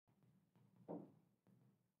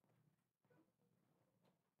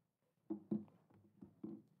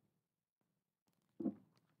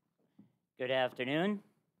Good afternoon.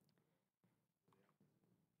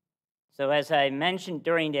 So as I mentioned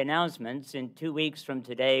during the announcements, in 2 weeks from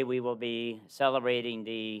today, we will be celebrating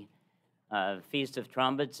the Feast of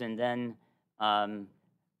Trumpets, and then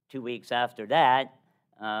 2 weeks after that,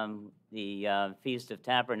 the Feast of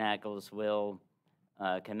Tabernacles will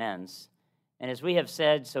commence. And as we have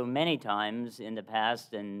said so many times in the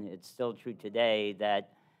past, and it's still true today, that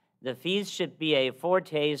the feast should be a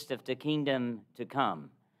foretaste of the kingdom to come.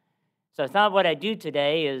 So I thought what I'd do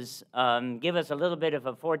today is give us a little bit of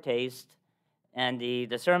a foretaste, and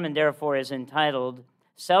the sermon, therefore, is entitled,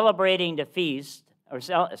 Celebrating the Feast,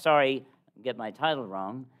 get my title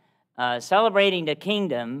wrong, Celebrating the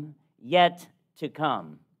Kingdom Yet to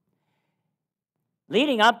Come.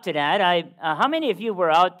 Leading up to that, how many of you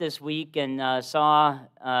were out this week and saw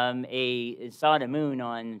the moon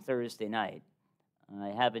on Thursday night? I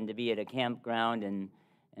happened to be at a campground, and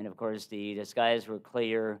of course the skies were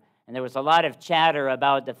clear, and there was a lot of chatter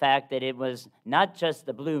about the fact that it was not just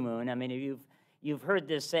the blue moon. I mean, you've heard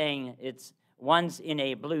this saying, it's once in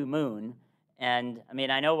a blue moon, and I mean,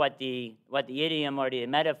 I know what the idiom or the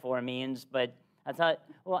metaphor means, but I thought,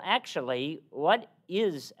 well, actually, what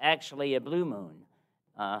is actually a blue moon?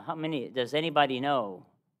 Does anybody know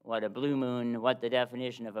what the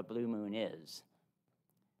definition of a blue moon is?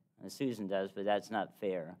 Susan does, but that's not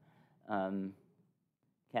fair.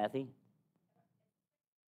 Kathy?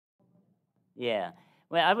 Yeah.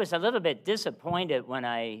 Well, I was a little bit disappointed when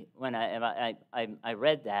I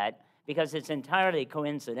read that, because it's entirely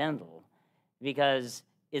coincidental, because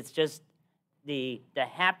it's just the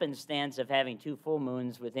happenstance of having two full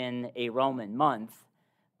moons within a Roman month,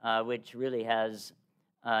 which really has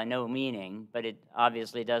no meaning, but it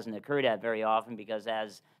obviously doesn't occur that very often, because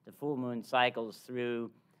as the full moon cycles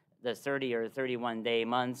through the 30 or 31-day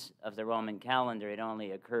months of the Roman calendar, it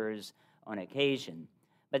only occurs on occasion.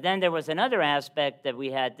 But then there was another aspect that we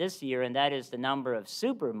had this year, and that is the number of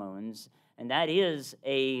supermoons, and that is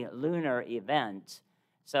a lunar event.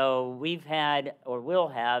 So we've had, or will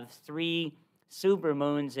have, 3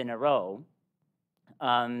 supermoons in a row,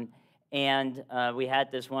 and we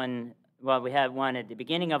had this one. Well, we had one at the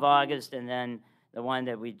beginning of August, and then the one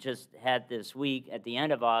that we just had this week at the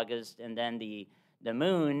end of August, and then the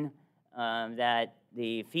moon that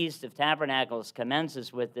the Feast of Tabernacles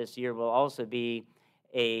commences with this year will also be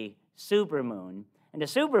a supermoon. And the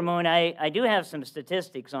supermoon, I do have some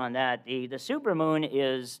statistics on that. The supermoon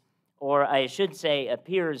is, or I should say,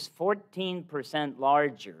 appears 14%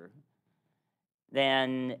 larger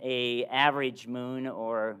than an average moon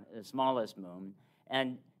or the smallest moon.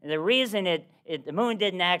 And the reason the moon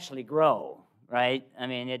didn't actually grow, right? I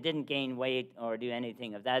mean, it didn't gain weight or do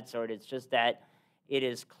anything of that sort. It's just that it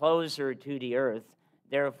is closer to the Earth,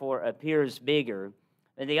 therefore appears bigger.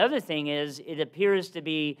 And the other thing is, it appears to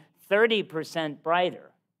be 30%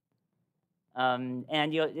 brighter. And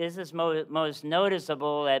this is most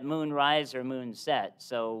noticeable at moonrise or moonset.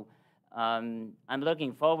 So I'm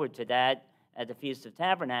looking forward to that at the Feast of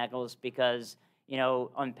Tabernacles, because,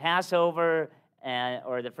 on Passover,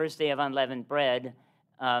 or the first day of unleavened bread,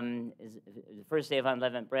 the first day of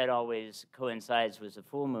unleavened bread always coincides with the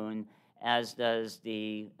full moon, as does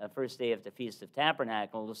the first day of the Feast of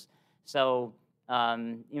Tabernacles. So,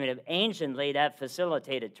 anciently, that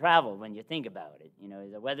facilitated travel when you think about it.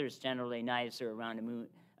 The weather's generally nicer around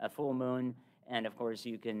a full moon, and of course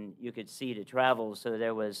you could see to travel. So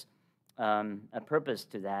there was a purpose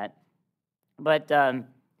to that. But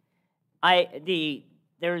I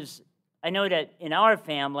know that in our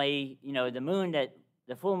family,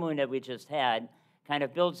 the full moon that we just had kind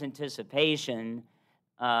of builds anticipation,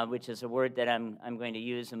 which is a word that I'm going to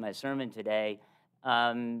use in my sermon today.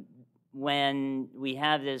 When we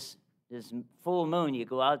have this full moon, you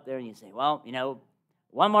go out there and you say, well,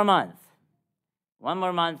 one more month,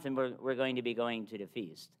 and we're going to be going to the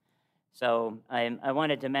feast. So I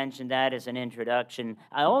wanted to mention that as an introduction.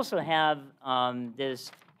 I also have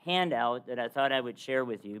this handout that I thought I would share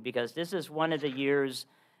with you, because this is one of the years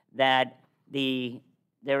that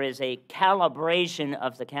there is a calibration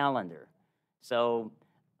of the calendar. So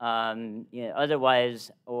otherwise,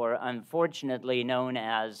 or unfortunately known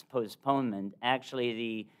as postponement,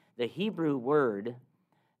 actually the Hebrew word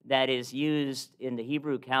that is used in the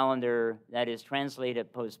Hebrew calendar that is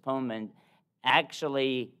translated postponement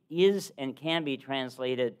actually is and can be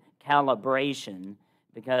translated calibration,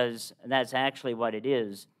 because that's actually what it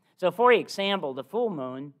is. So for example, the full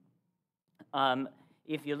moon,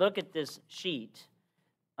 if you look at this sheet,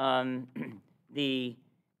 the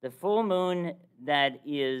full moon that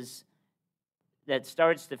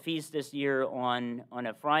starts the feast this year on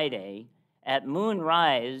a Friday, at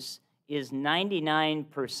moonrise is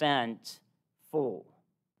 99% full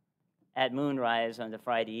at moonrise on the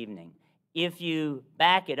Friday evening. If you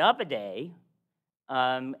back it up a day,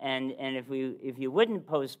 and if you wouldn't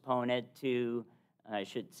postpone it to, I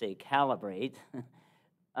should say calibrate,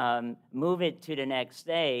 move it to the next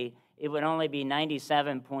day, it would only be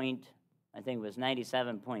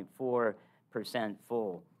 97.4%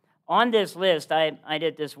 full. On this list, I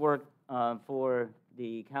did this work for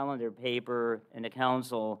the calendar paper in the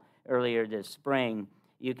council earlier this spring.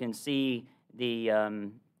 You can see the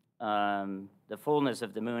fullness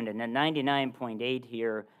of the moon, and then 99.8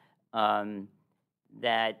 here,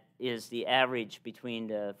 that is the average between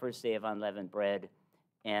the first day of unleavened bread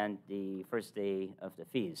and the first day of the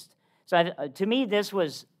feast. So to me, this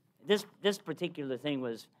particular thing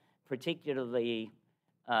was particularly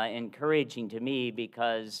encouraging to me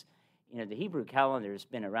because, you know, the Hebrew calendar has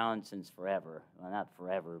been around since forever. Well, not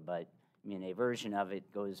forever, but I mean, a version of it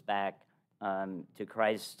goes back to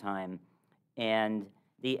Christ's time. And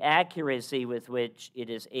the accuracy with which it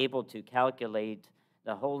is able to calculate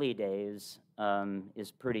the holy days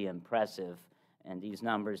is pretty impressive. And these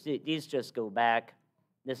numbers, these just go back,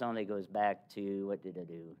 this only goes back to, what did it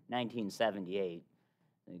do? 1978.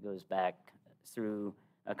 It goes back through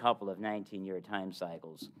a couple of 19-year time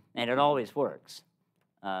cycles. And it always works.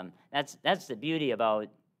 That's the beauty about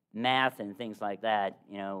math and things like that.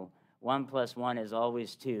 You know, 1 + 1 is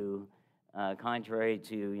always 2, contrary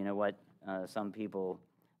to, you know, what some people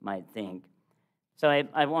might think. So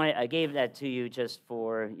I gave that to you just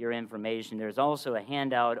for your information. There's also a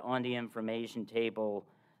handout on the information table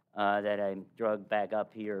that I drug back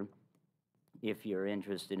up here if you're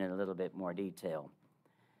interested in a little bit more detail.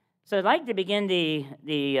 So I'd like to begin the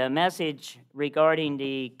message regarding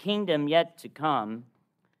the kingdom yet to come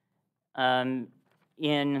in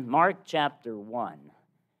Mark chapter 1.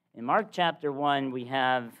 In Mark chapter 1, we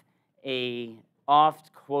have a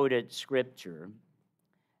oft-quoted scripture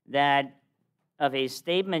that of a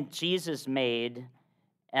statement Jesus made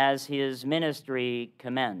as his ministry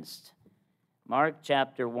commenced. Mark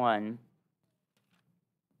chapter 1.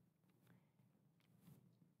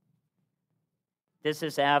 This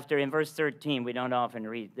is after, in verse 13, we don't often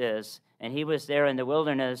read this, and he was there in the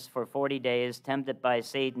wilderness for 40 days, tempted by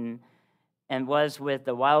Satan, and was with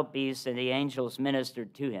the wild beasts, and the angels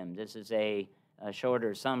ministered to him. This is a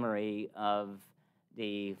shorter summary of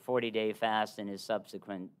the 40-day fast and his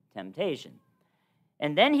subsequent temptation.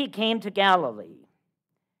 And then he came to Galilee,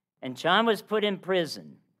 and John was put in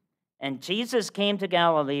prison. And Jesus came to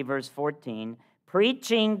Galilee, verse 14,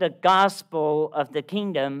 preaching the gospel of the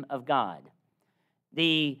kingdom of God.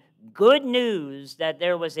 The good news that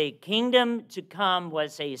there was a kingdom to come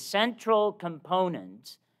was a central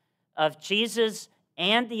component of Jesus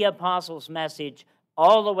and the apostles' message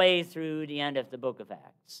all the way through the end of the book of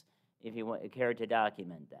Acts, if you care to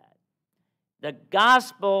document that. The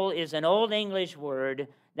gospel is an Old English word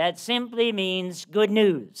that simply means good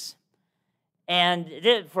news. And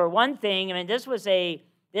for one thing, I mean, this was a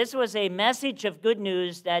message of good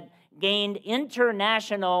news that gained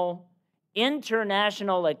international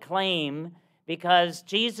acclaim because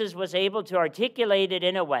Jesus was able to articulate it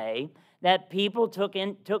in a way that people took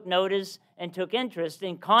notice and took interest,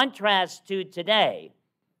 in contrast to today.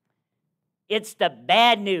 It's the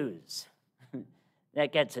bad news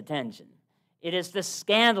that gets attention. It is the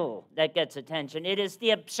scandal that gets attention. It is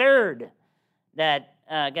the absurd that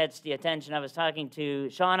gets the attention. I was talking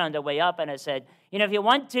to Sean on the way up, and I said, you know, if you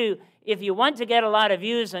want to get a lot of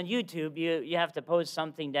views on YouTube, you have to post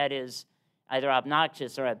something that is either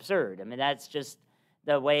obnoxious or absurd. I mean, that's just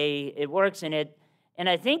the way it works in it. And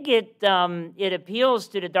I think it appeals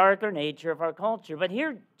to the darker nature of our culture. But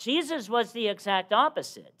here, Jesus was the exact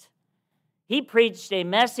opposite. He preached a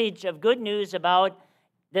message of good news about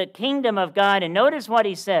the kingdom of God. And notice what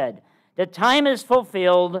he said. The time is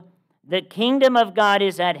fulfilled. The kingdom of God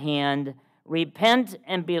is at hand. Repent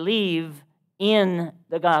and believe in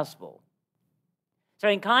the gospel. So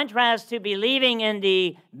in contrast to believing in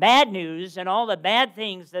the bad news and all the bad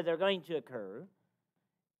things that are going to occur,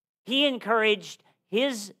 he encouraged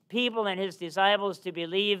his people and his disciples to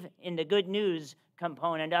believe in the good news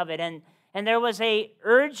component of it. And there was a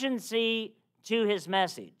urgency to his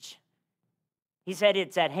message. He said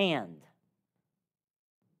it's at hand.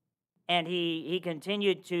 And he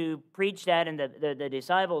continued to preach that, and the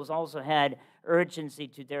disciples also had urgency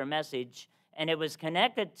to their message. And it was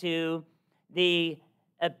connected to the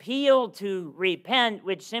appeal to repent,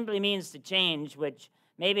 which simply means to change, which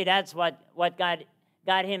maybe that's what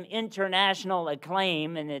got him international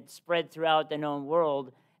acclaim, and it spread throughout the known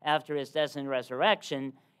world after his death and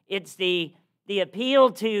resurrection. It's the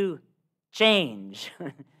appeal to change,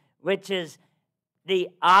 which is the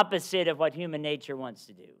opposite of what human nature wants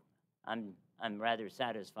to do. I'm rather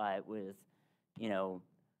satisfied with,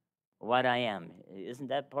 what I am. Isn't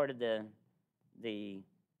that part of the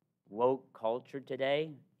woke culture today?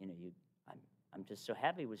 I'm just so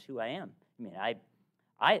happy with who I am.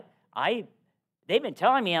 They've been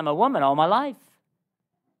telling me I'm a woman all my life.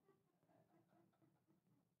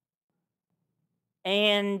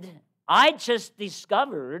 And I just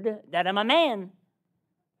discovered that I'm a man.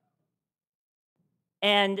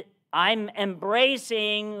 And I'm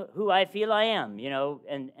embracing who I feel I am,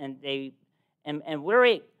 and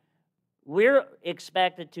we're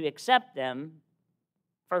expected to accept them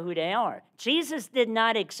for who they are. Jesus did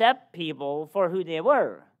not accept people for who they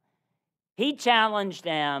were. He challenged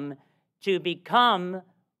them to become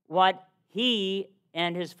what he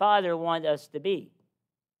and his Father want us to be.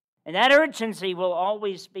 And that urgency will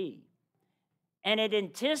always be. And it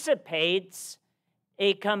anticipates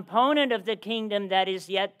a component of the kingdom that is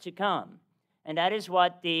yet to come. And that is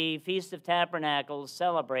what the Feast of Tabernacles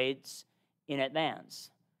celebrates in advance.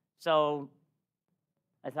 So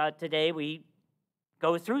I thought today we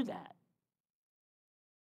go through that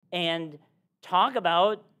and talk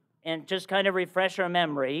about and just kind of refresh our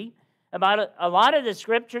memory about a lot of the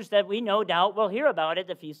scriptures that we no doubt will hear about at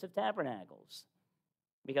the Feast of Tabernacles,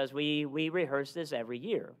 because we rehearse this every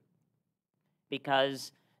year,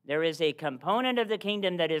 because there is a component of the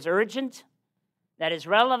kingdom that is urgent, that is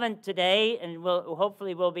relevant today, and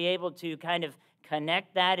hopefully we'll be able to kind of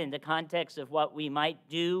connect that in the context of what we might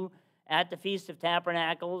do at the Feast of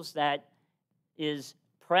Tabernacles that is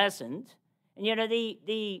present. And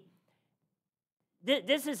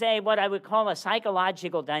this is what I would call a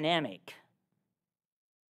psychological dynamic.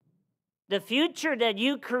 The future that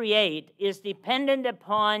you create is dependent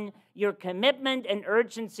upon your commitment and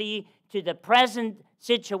urgency to the present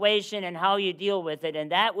situation and how you deal with it,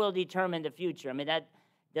 and that will determine the future. That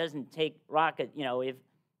doesn't take rocket,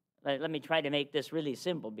 let me try to make this really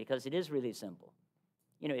simple, because it is really simple.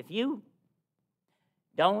 If you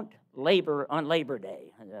don't labor on Labor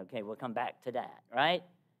Day, okay, we'll come back to that, right?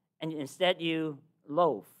 And instead you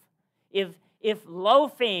loaf. If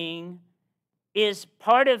loafing is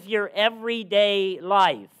part of your everyday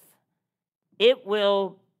life, it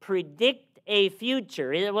will predict a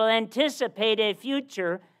future. It will anticipate a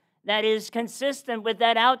future that is consistent with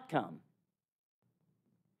that outcome.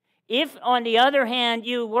 If, on the other hand,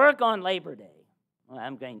 you work on Labor Day, well,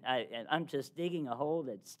 I'm just digging a hole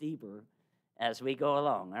that's deeper as we go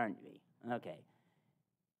along, aren't we? Okay.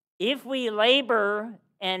 If we labor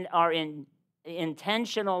and are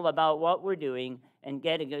intentional about what we're doing and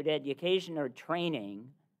get a good education or training,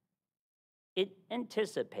 it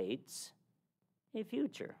anticipates a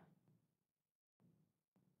future.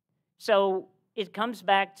 So it comes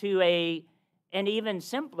back to an even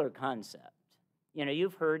simpler concept.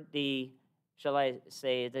 You've heard the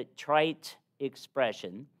trite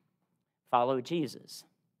expression, follow Jesus.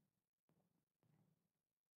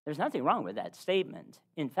 There's nothing wrong with that statement.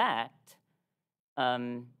 In fact, I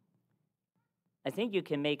think you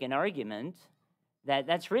can make an argument that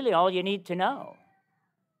that's really all you need to know.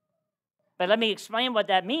 But let me explain what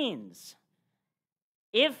that means.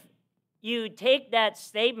 If you take that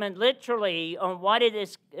statement literally on what it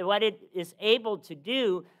is able to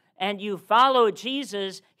do, and you follow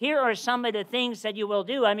Jesus, here are some of the things that you will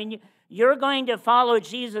do. You're going to follow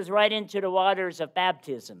Jesus right into the waters of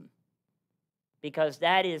baptism, because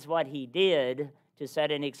that is what he did to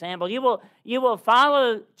set an example. You will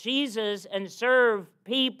follow Jesus and serve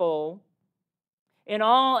people in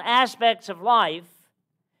all aspects of life.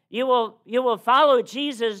 You will follow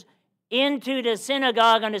Jesus into the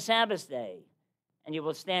synagogue on the Sabbath day, and you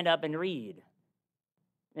will stand up and read.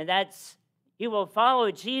 And you will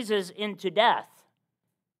follow Jesus into death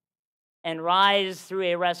and rise through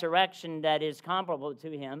a resurrection that is comparable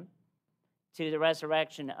to him, to the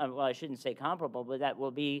resurrection, I shouldn't say comparable, but that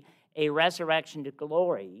will be a resurrection to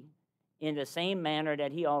glory in the same manner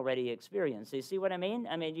that he already experienced. You see what I mean?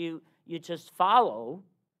 You just follow,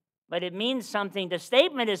 but it means something. The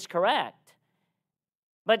statement is correct,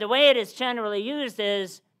 but the way it is generally used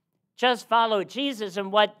is just follow Jesus,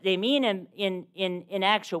 and what they mean in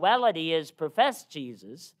actuality is profess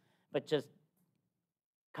Jesus, but just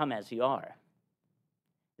come as you are.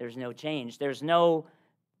 There's no change. There's no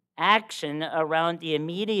action around the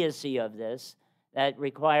immediacy of this that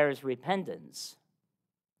requires repentance,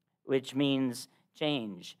 which means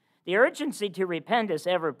change. The urgency to repent is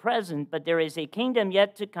ever present, but there is a kingdom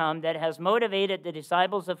yet to come that has motivated the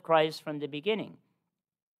disciples of Christ from the beginning.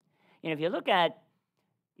 If you look at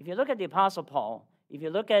the Apostle Paul, if you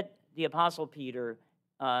look at the Apostle Peter,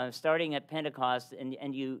 starting at Pentecost,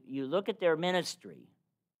 and you look at their ministry,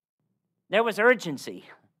 there was urgency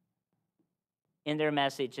in their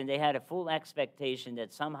message, and they had a full expectation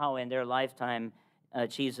that somehow in their lifetime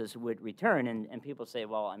Jesus would return. And people say,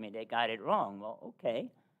 well, I mean, they got it wrong. Well, okay,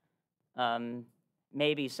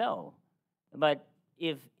 maybe so. But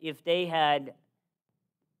if they had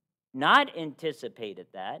not anticipated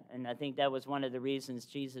that, and I think that was one of the reasons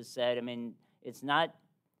Jesus said, I mean, it's not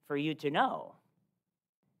for you to know,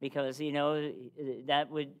 because, that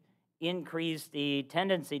would increase the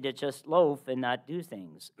tendency to just loaf and not do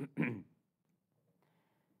things.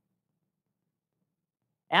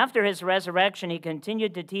 After his resurrection, he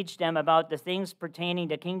continued to teach them about the things pertaining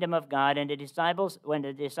to the kingdom of God, and when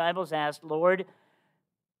the disciples asked, Lord,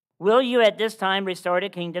 will you at this time restore the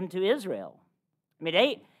kingdom to Israel? I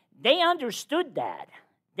mean, they understood that.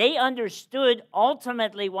 They understood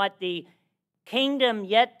ultimately what the kingdom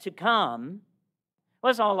yet to come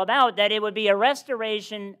was all about, that it would be a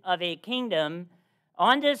restoration of a kingdom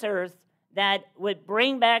on this earth that would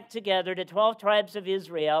bring back together the 12 tribes of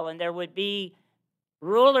Israel, and there would be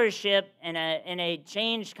rulership and a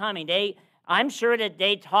change coming. I'm sure that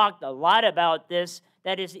they talked a lot about this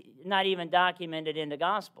that is not even documented in the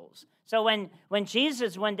Gospels. So when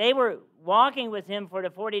they were walking with him for the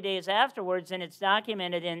 40 days afterwards, and it's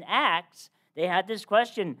documented in Acts, they had this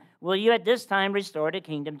question, will you at this time restore the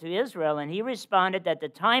kingdom to Israel? And he responded that the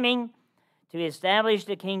timing to establish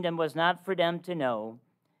the kingdom was not for them to know,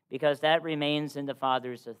 because that remains in the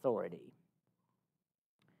Father's authority.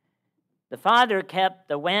 The Father kept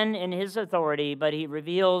the when in his authority, but he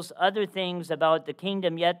reveals other things about the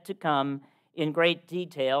kingdom yet to come in great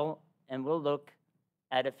detail, and we'll look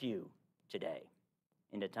at a few today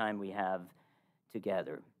in the time we have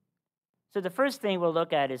together. So the first thing we'll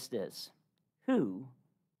look at is this: who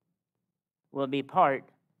will be part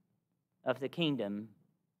of the kingdom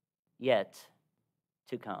yet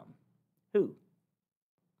to come? Who?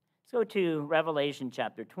 Let's go to Revelation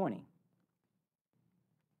chapter 20.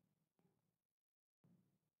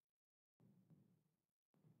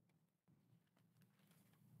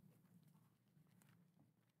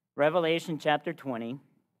 Revelation chapter 20.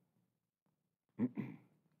 And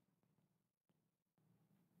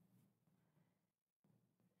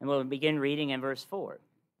we'll begin reading in verse 4.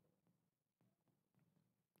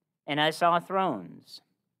 And I saw thrones,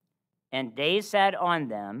 and they sat on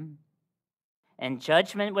them, and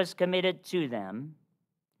judgment was committed to them.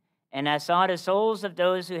 And I saw the souls of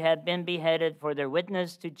those who had been beheaded for their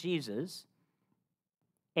witness to Jesus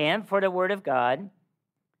and for the word of God,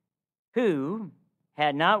 who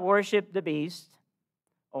had not worshipped the beast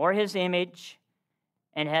or his image,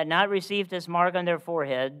 and had not received his mark on their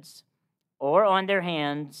foreheads or on their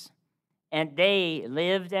hands, and they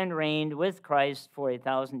lived and reigned with Christ for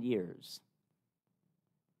 1,000 years.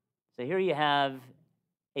 So here you have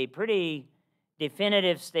a pretty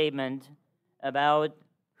definitive statement about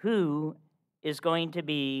who is going to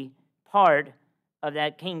be part of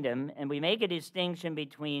that kingdom, and we make a distinction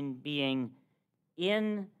between being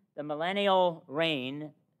in the millennial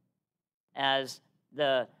reign as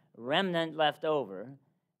the remnant left over,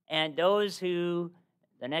 and those who,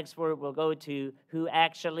 the next word we'll go to, who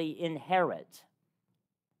actually inherit.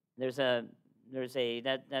 That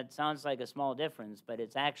sounds like a small difference, but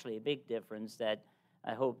it's actually a big difference that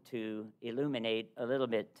I hope to illuminate a little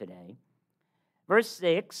bit today. Verse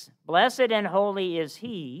 6, blessed and holy is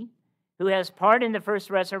he who has part in the first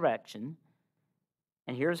resurrection.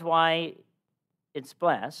 And here's why it's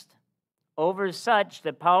blessed. Over such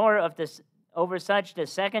the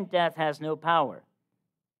second death has no power.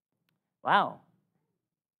 Wow.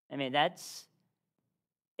 I mean, that's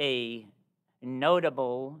a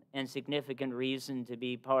notable and significant reason to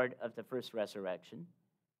be part of the first resurrection.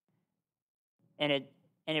 And it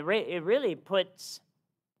really puts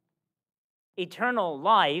eternal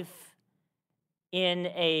life in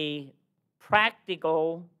a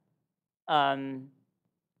practical,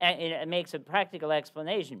 it makes a practical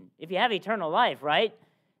explanation. If you have eternal life, right,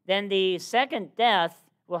 then the second death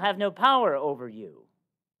will have no power over you.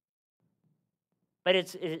 But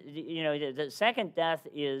the second death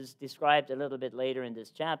is described a little bit later in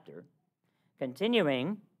this chapter.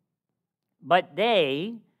 Continuing, but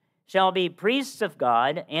they shall be priests of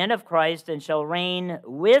God and of Christ, and shall reign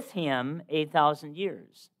with him 1,000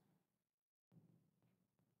 years.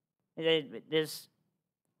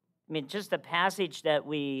 Just the passage that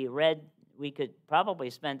we read, we could probably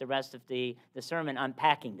spend the rest of the sermon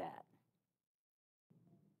unpacking that.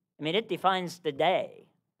 It defines the day.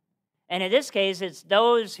 And in this case, it's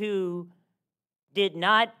those who did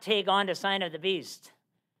not take on the sign of the beast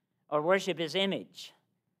or worship his image,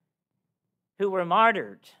 who were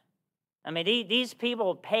martyred. I mean, these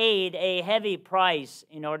people paid a heavy price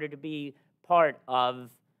in order to be part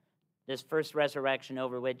of this first resurrection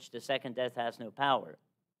over which the second death has no power.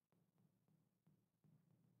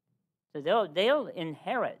 So they'll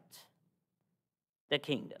inherit the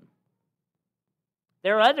kingdom.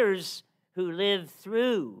 There are others who live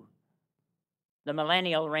through the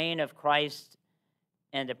millennial reign of Christ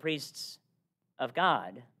and the priests of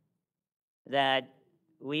God that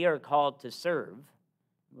we are called to serve.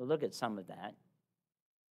 We'll look at some of that.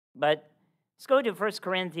 But let's go to 1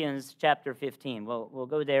 Corinthians chapter 15. We'll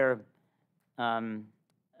go there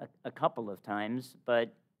a couple of times,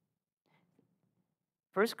 but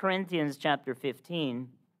 1 Corinthians chapter 15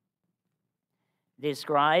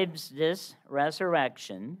 describes this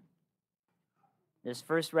resurrection, this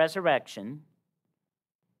first resurrection,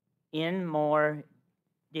 in more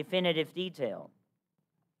definitive detail.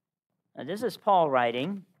 Now, this is Paul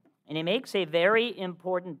writing, and he makes a very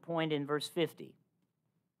important point in verse 50.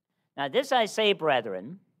 Now, this I say,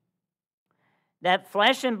 brethren, that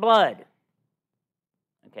flesh and blood,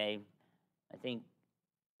 okay, I think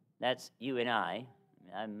that's you and I.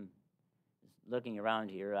 I'm looking around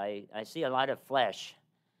here. I see a lot of flesh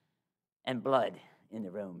and blood in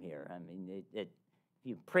the room here. I mean, if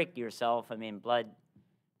you prick yourself, I mean, blood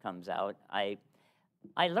comes out. I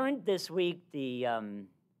learned this week the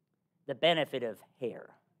benefit of hair.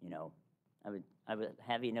 You know, I would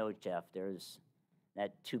have you know, Jeff, there's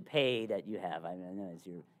that toupee that you have. I know it's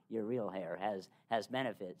your real hair has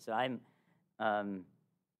benefits. So I'm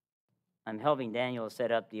helping Daniel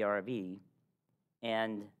set up the RV,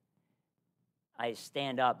 and I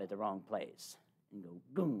stand up at the wrong place and go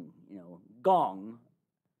goom, gong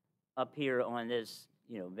up here on this,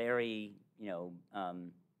 very,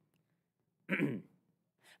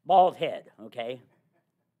 bald head, okay?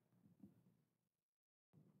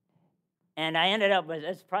 And I ended up with,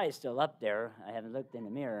 it's probably still up there. I haven't looked in the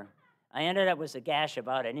mirror. I ended up with a gash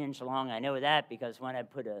about an inch long. I know that because when I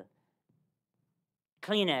put a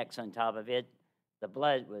Kleenex on top of it, the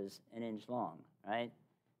blood was an inch long, right?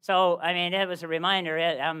 So, I mean, it was a reminder,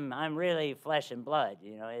 I'm really flesh and blood,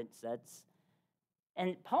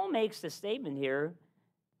 and Paul makes the statement here,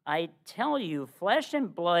 I tell you, flesh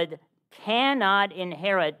and blood cannot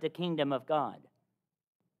inherit the kingdom of God.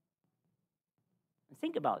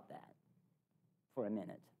 Think about that for a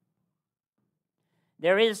minute.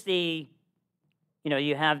 There is you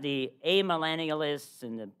have the amillennialists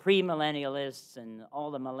and the premillennialists and all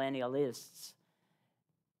the millennialists.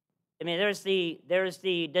 I mean, there's the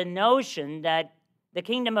notion that the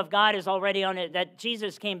kingdom of God is already on it, that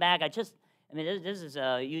Jesus came back. This is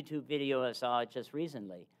a YouTube video I saw just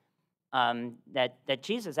recently, that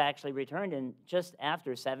Jesus actually returned in just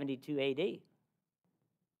after 72 A.D.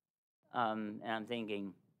 And I'm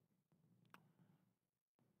thinking,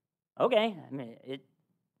 okay, I mean,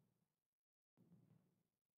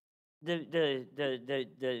 the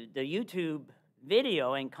YouTube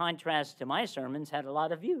video, in contrast to my sermons, had a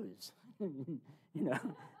lot of views.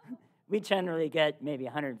 We generally get maybe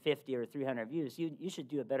 150 or 300 views. You should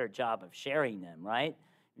do a better job of sharing them, right?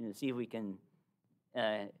 See if we can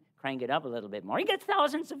crank it up a little bit more. You get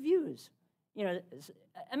thousands of views.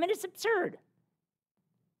 It's absurd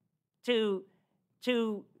to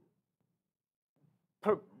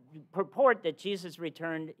purport that Jesus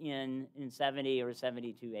returned in 70 or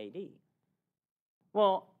 72 A.D.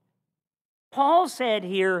 Well, Paul said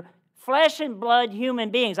here, flesh and blood human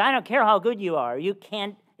beings, I don't care how good you are, you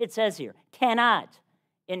can't, it says here, cannot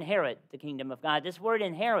inherit the kingdom of God. This word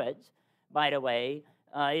inherit, by the way,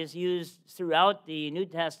 is used throughout the New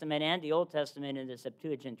Testament and the Old Testament in the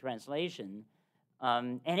Septuagint translation,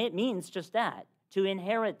 and it means just that, to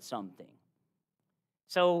inherit something.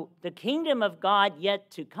 So the kingdom of God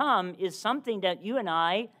yet to come is something that you and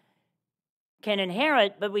I can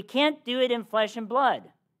inherit, but we can't do it in flesh and blood.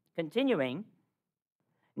 Continuing,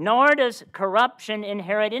 nor does corruption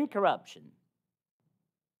inherit incorruption.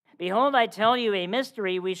 Behold, I tell you a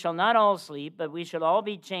mystery, we shall not all sleep, but we shall all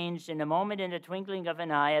be changed in a moment, in the twinkling of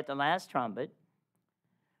an eye, at the last trumpet.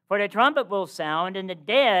 For the trumpet will sound, and the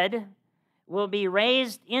dead will be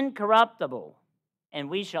raised incorruptible, and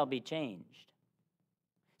we shall be changed.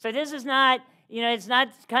 So this is not, it's not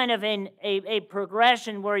kind of a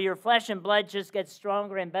progression where your flesh and blood just gets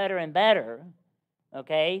stronger and better,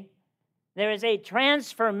 okay? There is a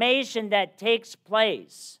transformation that takes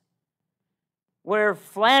place where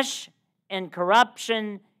flesh and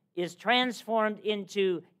corruption is transformed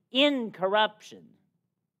into incorruption.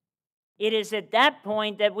 It is at that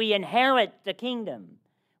point that we inherit the kingdom,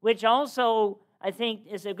 which also, I think,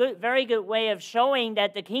 is a very good way of showing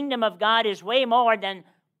that the kingdom of God is way more than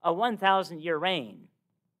a 1,000-year reign.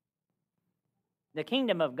 The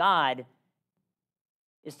kingdom of God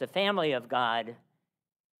is the family of God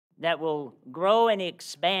that will grow and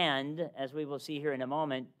expand, as we will see here in a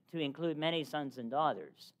moment, to include many sons and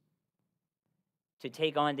daughters, to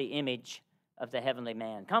take on the image of the heavenly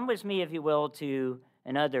man. Come with me, if you will, to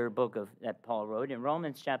another book that Paul wrote in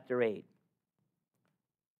Romans chapter 8.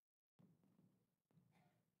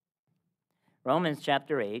 Romans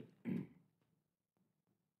chapter 8,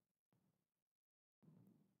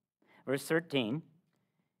 verse 13.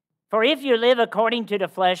 For if you live according to the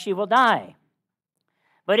flesh, you will die.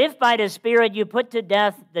 But if by the Spirit you put to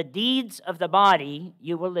death the deeds of the body,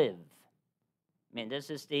 you will live. I mean,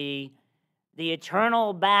 this is the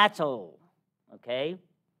eternal battle, okay?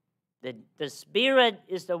 The Spirit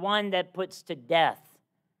is the one that puts to death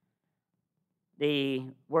the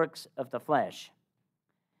works of the flesh.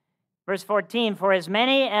 Verse 14, for as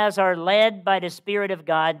many as are led by the Spirit of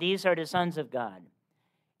God, these are the sons of God.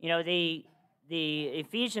 You know, the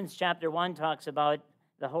Ephesians chapter 1 talks about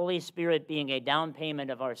the Holy Spirit being a down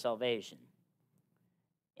payment of our salvation.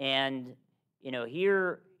 And, you know,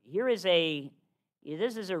 this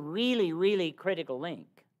is a really, really critical link.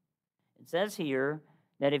 It says here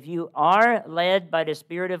that if you are led by the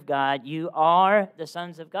Spirit of God, you are the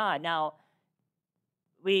sons of God. Now,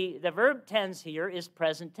 the verb tense here is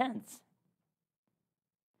present tense.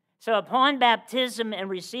 So upon baptism and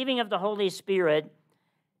receiving of the Holy Spirit,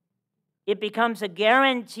 it becomes a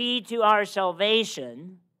guarantee to our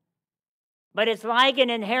salvation, but it's like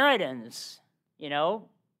an inheritance. You know,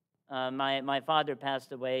 my father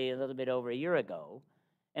passed away a little bit over a year ago,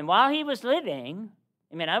 and while he was living,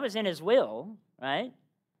 I mean, I was in his will, right?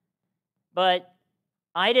 But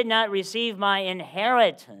I did not receive my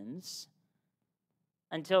inheritance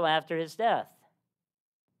until after his death.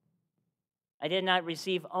 I did not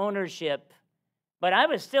receive ownership, but I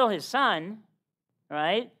was still his son,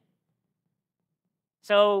 right?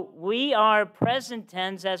 So we are present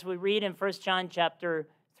tense, as we read in 1 John chapter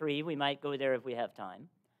 3. We might go there if we have time.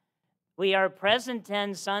 We are present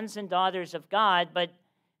tense sons and daughters of God,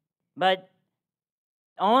 but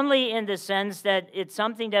only in the sense that it's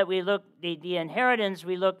something that we look, the inheritance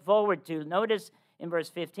we look forward to. Notice in verse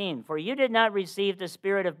 15, for you did not receive the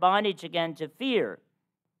spirit of bondage again to fear.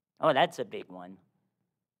 Oh, that's a big one.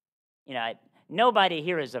 You know, nobody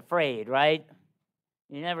here is afraid, right?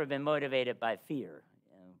 You've never been motivated by fear.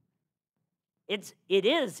 It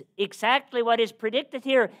is exactly what is predicted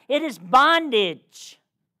here. It is bondage,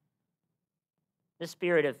 the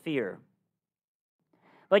spirit of fear.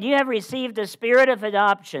 But you have received the spirit of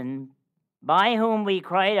adoption, by whom we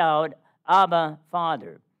cried out, Abba,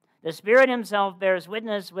 Father. The Spirit himself bears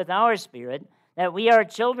witness with our spirit that we are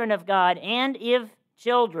children of God, and if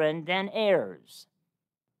children, then heirs.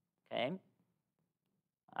 Okay?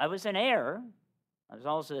 I was an heir. I was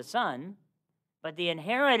also a son. But the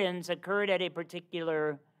inheritance occurred at a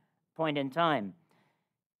particular point in time.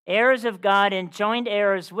 Heirs of God and joint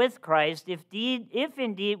heirs with Christ, if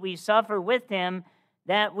indeed we suffer with him,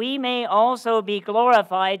 that we may also be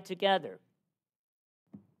glorified together.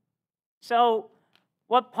 So,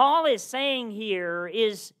 what Paul is saying here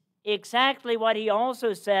is exactly what he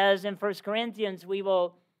also says in 1 Corinthians. We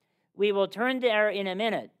will turn there in a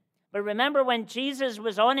minute. But remember, when Jesus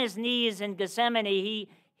was on his knees in Gethsemane,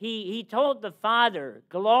 he told the Father,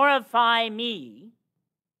 glorify me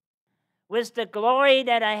with the glory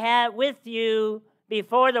that I had with you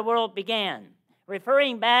before the world began.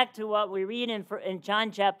 Referring back to what we read in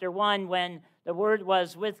John chapter 1, when the Word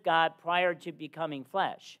was with God prior to becoming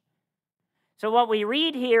flesh. So what we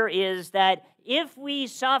read here is that if we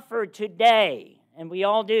suffer today, and we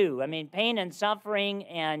all do, I mean, pain and suffering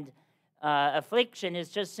and affliction is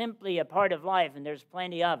just simply a part of life, and there's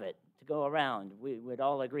plenty of it to go around. We would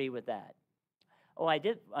all agree with that. Oh, I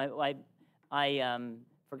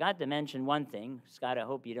forgot to mention one thing. Scott, I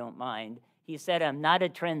hope you don't mind. He said I'm not a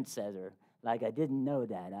trendsetter. Like I didn't know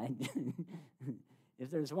that. If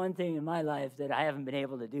there's one thing in my life that I haven't been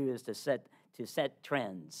able to do is to set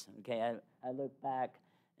trends. Okay, I look back,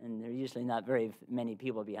 and there are usually not very many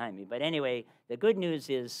people behind me. But anyway, the good news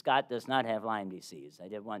is Scott does not have Lyme disease. I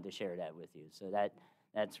did want to share that with you. So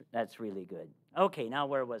that's really good. Okay, now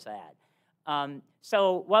where was I at?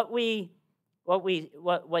 So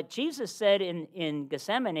what Jesus said in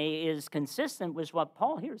Gethsemane is consistent with what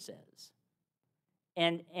Paul here says.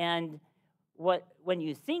 And when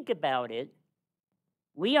you think about it,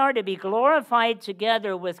 we are to be glorified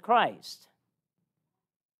together with Christ.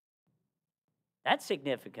 That's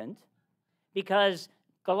significant, because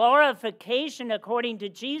glorification, according to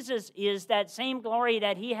Jesus, is that same glory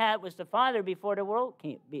that he had with the Father before the world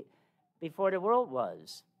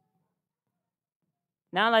was.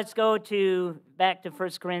 Now let's go back to 1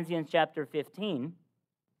 Corinthians chapter 15.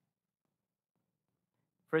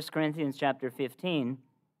 1 Corinthians chapter 15.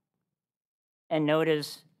 And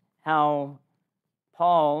notice how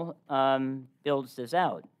Paul builds this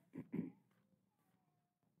out.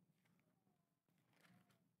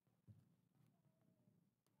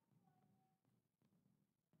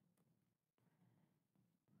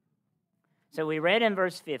 So we read in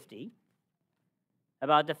verse 50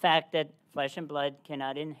 about the fact that flesh and blood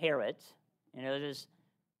cannot inherit. You know, this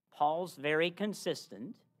Paul's very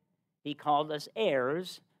consistent. He called us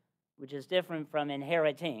heirs, which is different from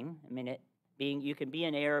inheriting. I mean, you can be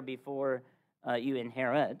an heir before you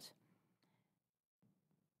inherit.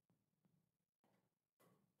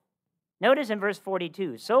 Notice in verse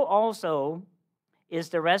 42, so also is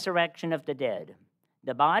the resurrection of the dead.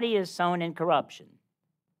 The body is sown in corruption.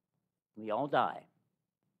 We all die.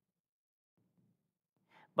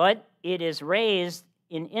 But it is raised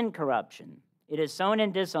in incorruption. It is sown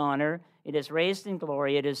in dishonor. It is raised in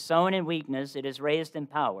glory. It is sown in weakness. It is raised in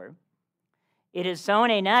power. It is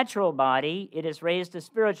sown a natural body. It is raised a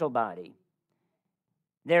spiritual body.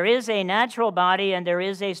 There is a natural body and there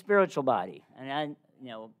is a spiritual body. And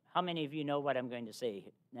how many of you know what I'm going to say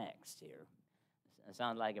next here? I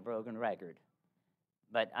sound like a broken record.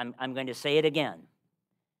 But I'm going to say it again.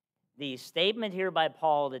 The statement here by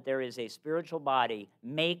Paul that there is a spiritual body,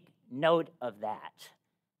 make note of that.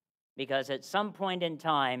 Because at some point in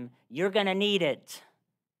time, you're going to need it.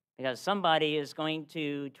 Because somebody is going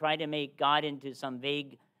to try to make God into some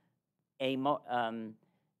vague,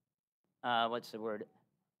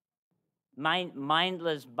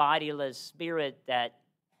 mindless, bodiless spirit that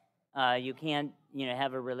you can't,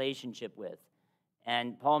 have a relationship with.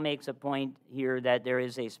 And Paul makes a point here that there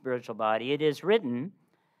is a spiritual body. It is written,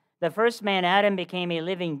 the first man, Adam, became a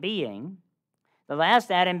living being. The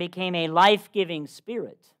last Adam became a life-giving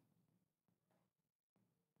spirit.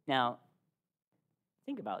 Now,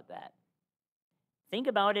 think about that. Think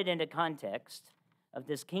about it in the context of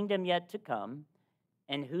this kingdom yet to come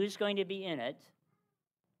and who's going to be in it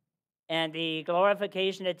and the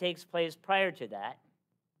glorification that takes place prior to that.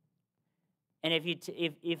 And if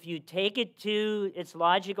you take it to its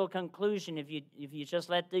logical conclusion, if you just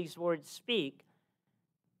let these words speak,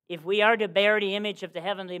 if we are to bear the image of the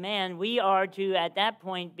heavenly man, we are to, at that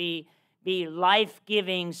point, be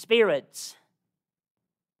life-giving spirits.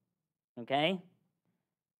 Okay?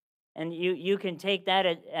 And you can take that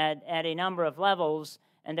at a number of levels,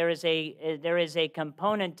 and there is a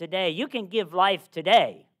component today. You can give life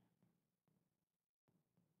today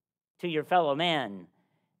to your fellow man,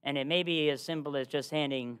 and it may be as simple as just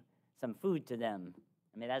handing some food to them.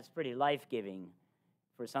 I mean, that's pretty life-giving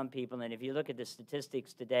for some people. And if you look at the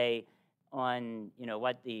statistics today on,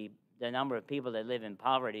 what the number of people that live in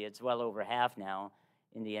poverty, it's well over half now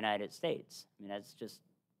in the United States. I mean, that's just,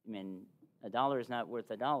 a dollar is not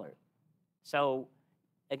worth a dollar. So,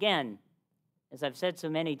 again, as I've said so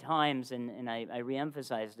many times, and I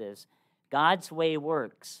reemphasize this, God's way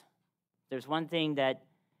works. There's one thing that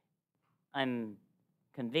I'm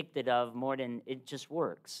convicted of more than it just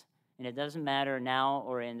works. And it doesn't matter now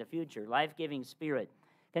or in the future. Life-giving spirit.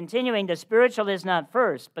 Continuing, the spiritual is not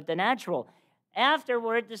first, but the natural.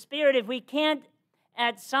 Afterward, the spirit, if we can't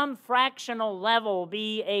at some fractional level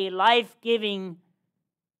be a life-giving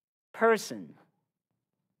person,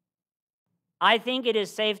 I think it is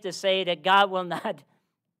safe to say that God will not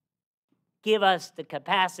give us the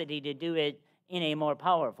capacity to do it in a more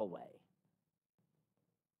powerful way.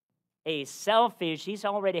 He's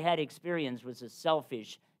already had experience with a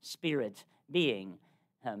selfish spirit being.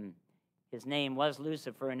 His name was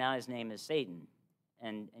Lucifer, and now his name is Satan.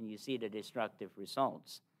 And you see the destructive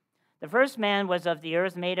results. The first man was of the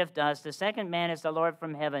earth, made of dust. The second man is the Lord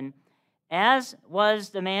from heaven. As was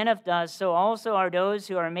the man of dust, so also are those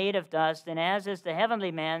who are made of dust. And as is the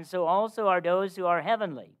heavenly man, so also are those who are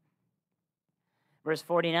heavenly. Verse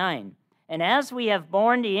 49. And as we have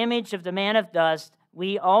borne the image of the man of dust,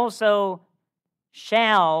 we also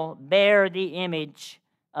shall bear the image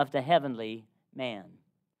of the heavenly man.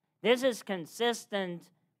 This is consistent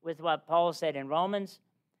with what Paul said in Romans.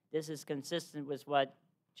 This is consistent with what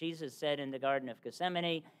Jesus said in the Garden of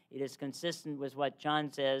Gethsemane. It is consistent with what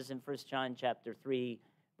John says in 1 John chapter 3,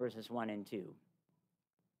 verses 1 and 2.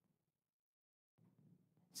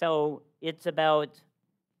 So it's about,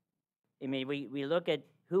 we look at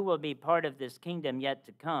who will be part of this kingdom yet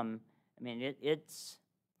to come. This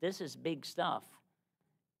is big stuff.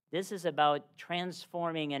 This is about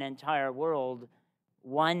transforming an entire world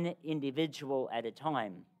one individual at a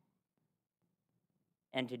time.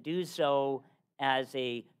 And to do so as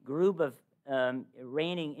a group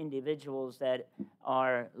reigning individuals that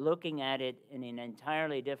are looking at it in an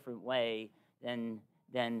entirely different way than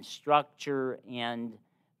structure and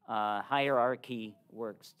hierarchy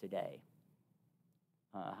works today.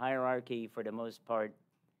 Hierarchy, for the most part,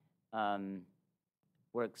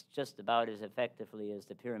 works just about as effectively as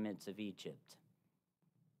the pyramids of Egypt.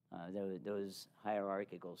 Those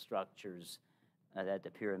hierarchical structures that the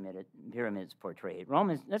pyramids portrayed.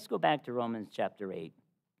 Let's go back to Romans chapter 8.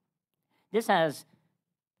 This has,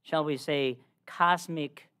 shall we say,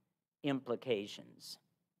 cosmic implications.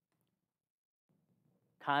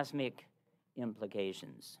 Cosmic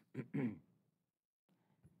implications.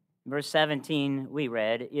 Verse 17, we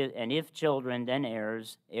read, and if children, then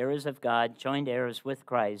heirs, heirs of God, joint heirs with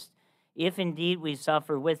Christ, if indeed we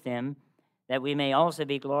suffer with him, that we may also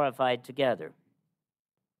be glorified together.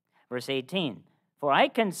 Verse 18, for I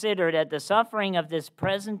consider that the suffering of this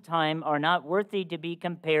present time are not worthy to be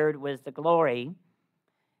compared with the glory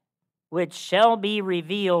which shall be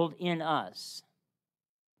revealed in us.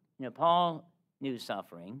 You know, Paul knew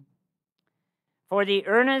suffering. For the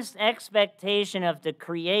earnest expectation of the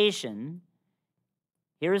creation,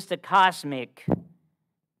 here's the cosmic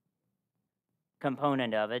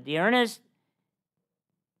component of it, the earnest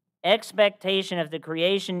expectation of the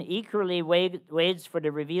creation eagerly waits for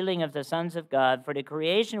the revealing of the sons of God. For the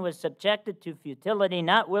creation was subjected to futility,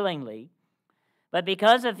 not willingly, but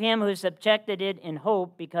because of him who subjected it in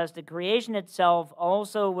hope, because the creation itself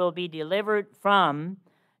also will be delivered from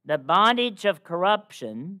the bondage of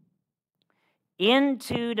corruption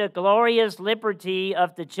into the glorious liberty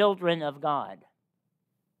of the children of God.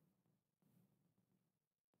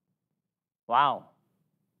 Wow.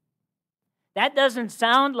 That doesn't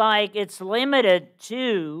sound like it's limited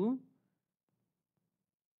to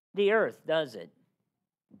the earth, does it?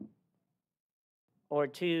 Or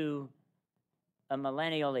to a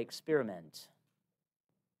millennial experiment.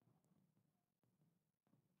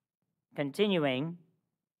 Continuing,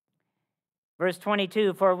 verse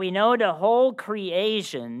 22, for we know the whole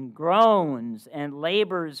creation groans and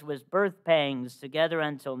labors with birth pangs together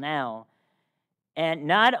until now. And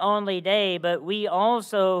not only they, but we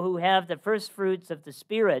also who have the first fruits of the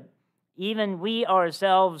Spirit, even we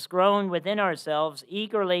ourselves groan within ourselves,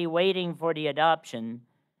 eagerly waiting for the adoption,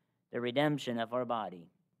 the redemption of our body.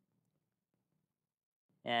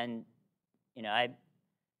 And, you know,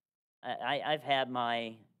 I've had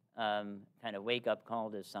my kind of wake-up call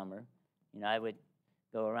this summer. You know, I would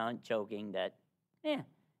go around joking that,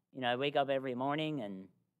 I wake up every morning and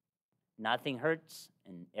nothing hurts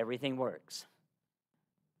and everything works.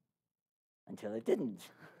 Until it didn't.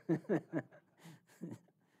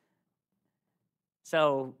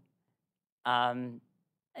 So,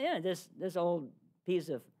 this old piece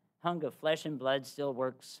of hunk of flesh and blood still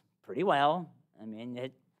works pretty well. I mean,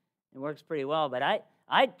 it works pretty well, but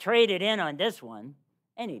I'd trade it in on this one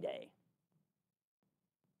any day.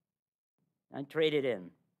 I'd trade it in.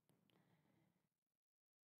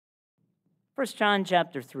 1 John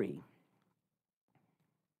chapter 3.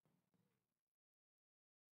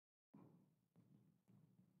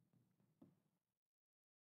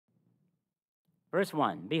 Verse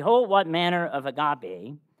 1, behold what manner of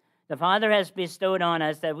agape the Father has bestowed on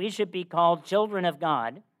us, that we should be called children of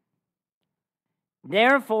God.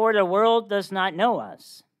 Therefore the world does not know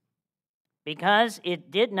us, because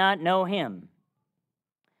it did not know him.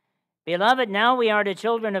 Beloved, now we are the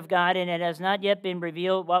children of God, and it has not yet been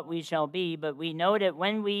revealed what we shall be, but we know that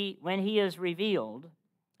when he is revealed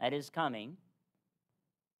at his coming,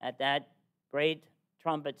 at that great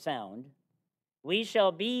trumpet sound, we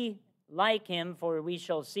shall be like him, for we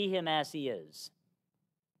shall see him as he is.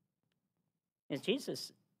 As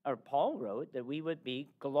Jesus, or Paul wrote, that we would be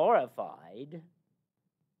glorified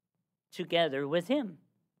together with him.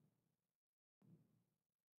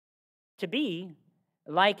 To be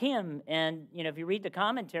like him. And, if you read the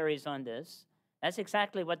commentaries on this, that's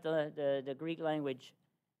exactly what the Greek language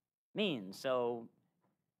means. So,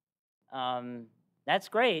 that's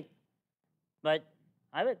great. But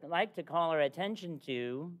I would like to call our attention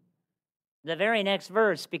to the very next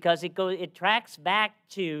verse, because it tracks back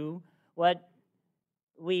to what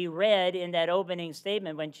we read in that opening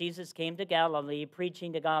statement when Jesus came to Galilee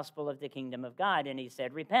preaching the gospel of the kingdom of God, and he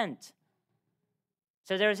said, repent.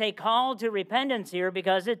 So there's a call to repentance here,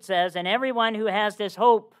 because it says, and everyone who has this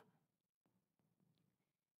hope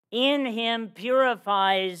in him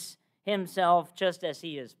purifies himself just as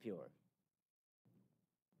he is pure.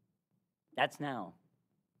 That's now.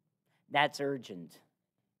 That's urgent.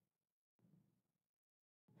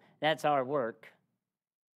 That's our work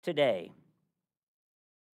today.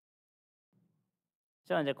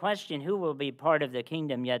 So the question, who will be part of the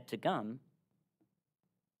kingdom yet to come,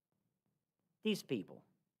 These people.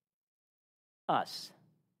 Us.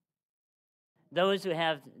 Those who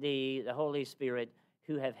have the Holy Spirit,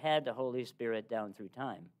 who have had the Holy Spirit down through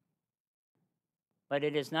time. But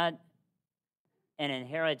it is not an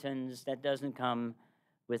inheritance that doesn't come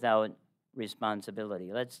without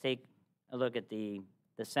responsibility. Let's take a look at the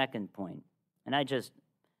second point. And I just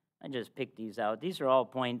picked these out. These are all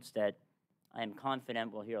points that I am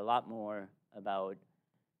confident we'll hear a lot more about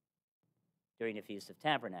during the Feast of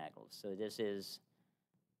Tabernacles. So this is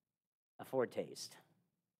a foretaste.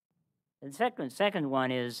 The second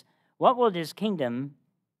one is, what will this kingdom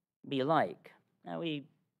be like? Now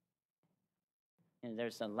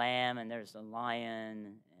there's the lamb and there's the lion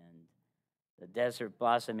and the desert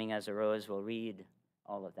blossoming as a rose. We'll read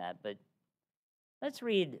all of that, but let's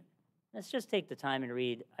just take the time and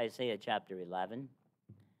read Isaiah chapter 11.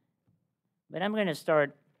 But I'm going to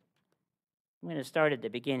start at the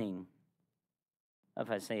beginning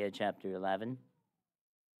of Isaiah chapter 11.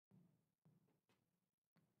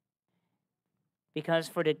 Because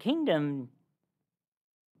for the kingdom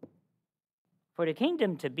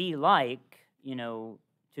to be like, to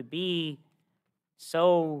be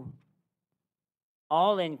so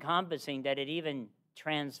all-encompassing that it even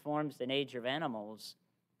transforms the nature of animals,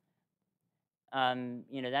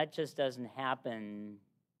 that just doesn't happen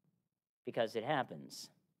because it happens.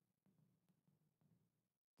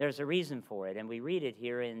 There's a reason for it, and we read it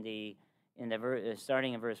here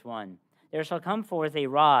starting in verse 1. There shall come forth a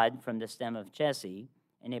rod from the stem of Jesse,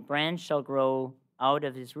 and a branch shall grow out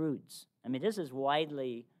of his roots. This is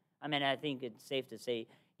widely, I think it's safe to say,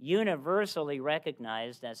 universally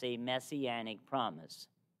recognized as a messianic promise,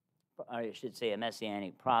 or I should say a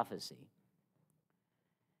messianic prophecy.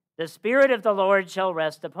 The Spirit of the Lord shall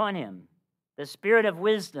rest upon him, the Spirit of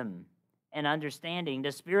wisdom and understanding,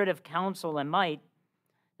 the Spirit of counsel and might,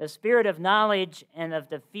 the Spirit of knowledge and of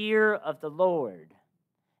the fear of the Lord.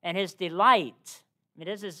 And his delight.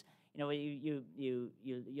 This is, you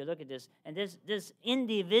look at this, and this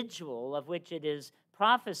individual of which it is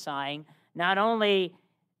prophesying not only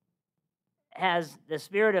has the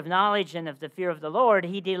spirit of knowledge and of the fear of the Lord,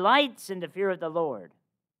 he delights in the fear of the Lord.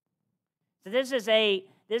 So this is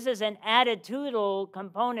an attitudinal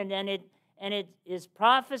component, and it is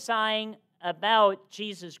prophesying about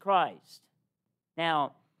Jesus Christ.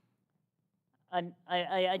 Now,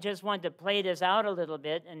 I just want to play this out a little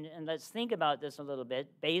bit, and let's think about this a little bit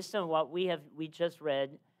based on what we just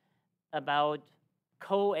read about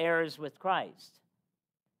co-heirs with Christ.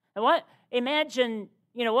 And imagine,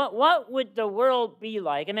 what would the world be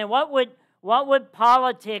like? What would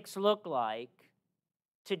politics look like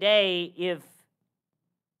today if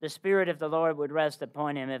the Spirit of the Lord would rest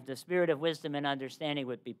upon him, if the Spirit of wisdom and understanding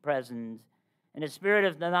would be present, and the Spirit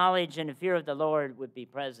of the knowledge and the fear of the Lord would be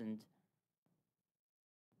present?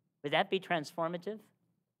 Would that be transformative?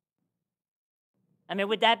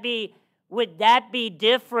 Would that be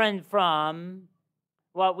different from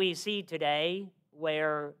what we see today,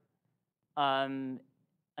 where,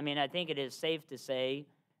 I think it is safe to say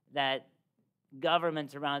that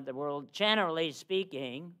governments around the world, generally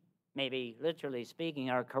speaking, maybe literally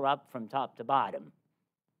speaking, are corrupt from top to bottom.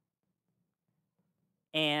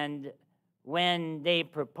 And when they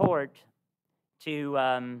purport to,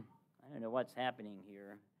 I don't know what's happening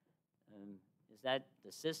here. Is that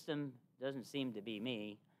the system? Doesn't seem to be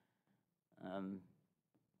me. Okay.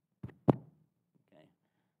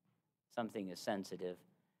 Something is sensitive.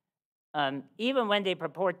 Even when they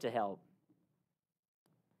purport to help.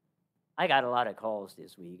 I got a lot of calls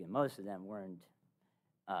this week, and most of them weren't,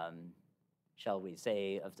 shall we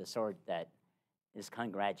say, of the sort that is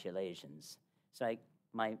congratulations. So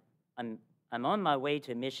I'm on my way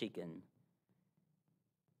to Michigan,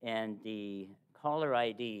 and the caller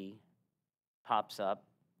ID pops up,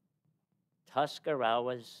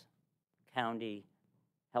 Tuscarawas County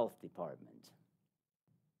Health Department.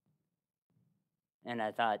 And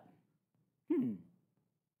I thought,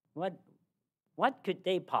 what could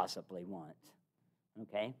they possibly want?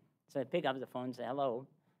 Okay, so I pick up the phone and say, hello,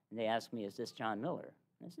 and they ask me, is this John Miller?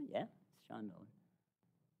 And I said, yeah, it's John Miller.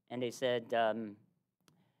 And they said,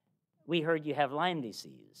 we heard you have Lyme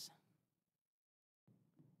disease.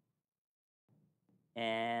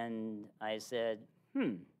 And I said,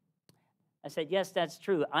 I said, yes, that's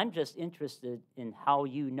true. I'm just interested in how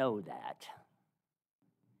you know that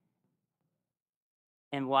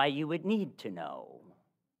and why you would need to know.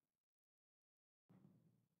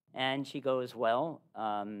 And she goes, well,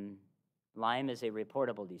 Lyme is a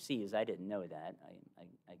reportable disease. I didn't know that.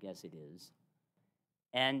 I guess it is.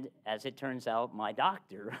 And as it turns out, my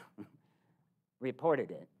doctor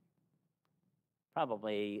reported it.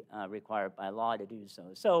 Probably required by law to do so.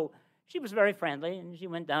 So she was very friendly, and she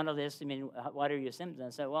went down a list. I mean, what are your symptoms? I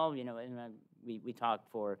said, well, you know, and we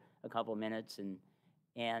talked for a couple minutes,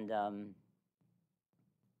 and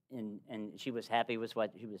she was happy with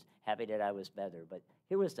she was happy that I was better. But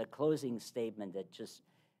here was the closing statement that just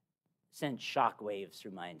sent shockwaves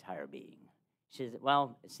through my entire being. She said,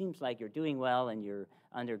 well, it seems like you're doing well and you're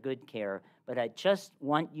under good care, but I just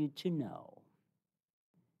want you to know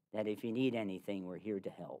that if you need anything, we're here to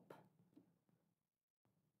help.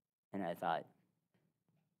 And I thought,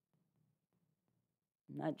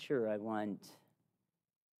 I'm not sure I want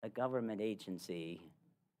a government agency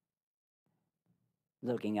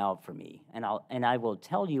looking out for me. And I will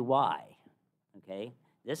tell you why, okay?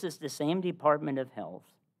 This is the same Department of Health.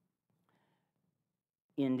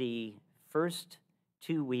 In the first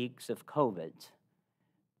 2 weeks of COVID,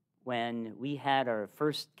 when we had our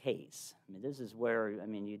first case, I mean, this is where, I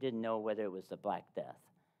mean, you didn't know whether it was the Black Death.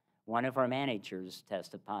 One of our managers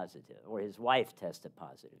tested positive, or his wife tested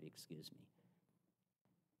positive, excuse me.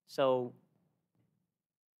 So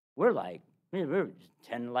we're like, we're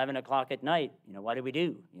 10, 11 o'clock at night, you know, what do we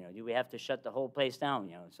do? You know, do we have to shut the whole place down?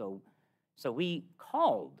 You know, so we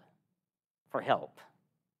called for help.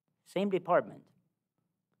 Same department.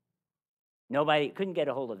 Nobody, couldn't get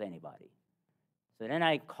a hold of anybody. So then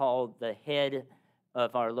I called the head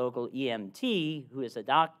of our local EMT, who is a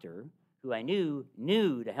doctor, who I knew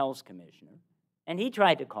the health commissioner, and he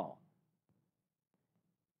tried to call.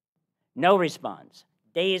 No response.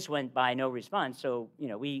 Days went by, no response. So, you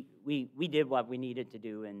know, we did what we needed to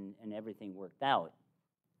do, and everything worked out.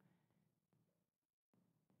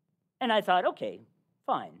 And I thought, okay,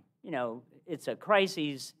 fine. You know, it's a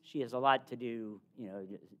crisis. She has a lot to do. You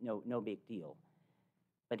know, no big deal.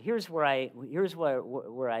 But here's where I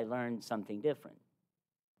learned something different.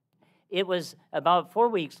 It was about 4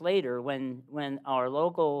 weeks later when our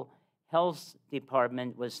local health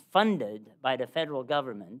department was funded by the federal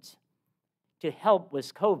government to help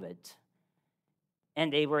with COVID,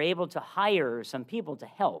 and they were able to hire some people to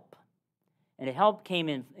help. And the help came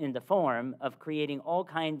in the form of creating all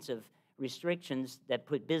kinds of restrictions that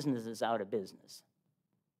put businesses out of business.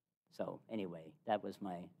 So anyway, that was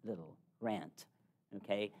my little rant,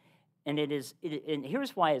 okay? And and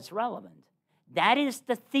here's why it's relevant. That is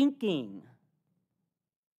the thinking.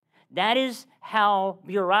 That is how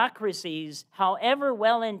bureaucracies, however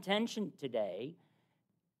well-intentioned today,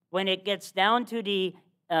 when it gets down to the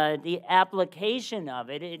application of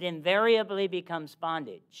it, it invariably becomes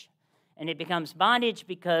bondage. And it becomes bondage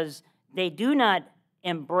because they do not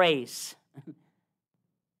embrace,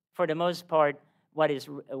 for the most part, what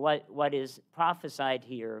is prophesied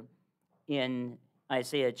here in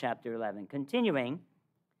Isaiah chapter 11. Continuing,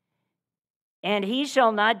 and he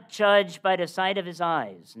shall not judge by the sight of his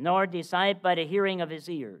eyes, nor decide by the hearing of his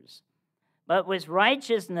ears. But with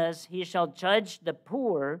righteousness he shall judge the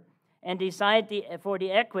poor and decide for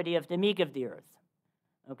the equity of the meek of the earth.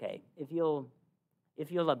 Okay, if you'll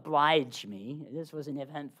oblige me, this was an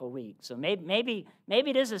eventful week, so maybe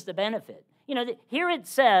this is the benefit. You know, here it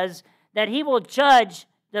says that he will judge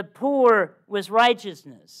the poor with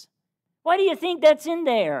righteousness. Why do you think that's in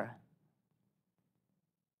there?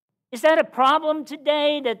 Is that a problem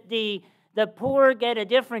today, that the poor get a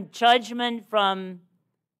different judgment from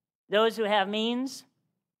those who have means?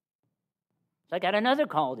 So I got another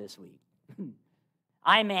call this week.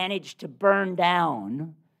 I managed to burn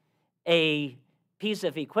down a piece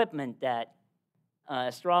of equipment that a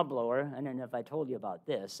straw blower. I don't know if I told you about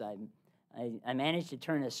this. I managed to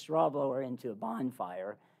turn a straw blower into a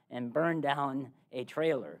bonfire and burn down a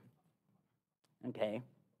trailer. Okay.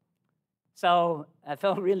 So I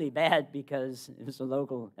felt really bad because it was a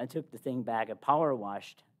local. I took the thing back. I power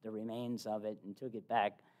washed the remains of it and took it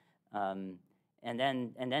back. And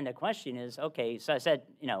then the question is, okay. So I said,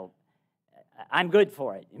 you know, I'm good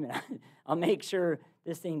for it. I mean, I'll make sure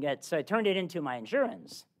this thing gets. So I turned it into my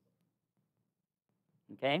insurance.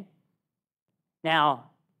 Okay. Now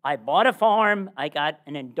I bought a farm. I got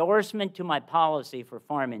an endorsement to my policy for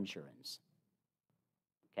farm insurance.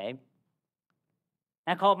 Okay.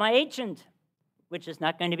 I called my agent, which is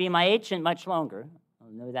not going to be my agent much longer.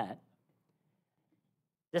 I'll know that.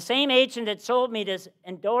 The same agent that sold me this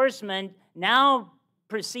endorsement now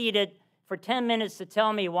proceeded for 10 minutes to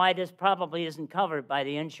tell me why this probably isn't covered by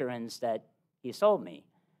the insurance that he sold me.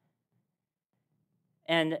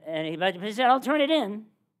 And he said, I'll turn it in.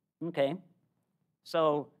 Okay.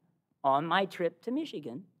 So on my trip to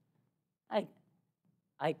Michigan,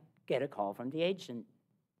 I get a call from the agent.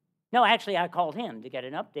 No, actually, I called him to get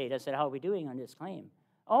an update. I said, how are we doing on this claim?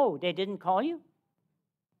 Oh, they didn't call you?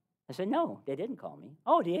 I said, no, they didn't call me.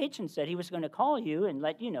 Oh, the agent said he was going to call you and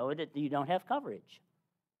let you know that you don't have coverage.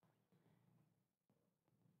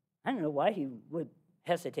 I don't know why he would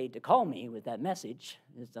hesitate to call me with that message,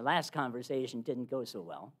 as the last conversation didn't go so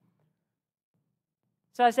well.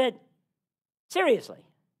 So I said, seriously,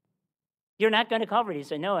 you're not going to cover it? He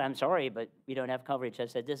said, no, I'm sorry, but we don't have coverage. I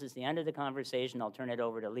said, this is the end of the conversation. I'll turn it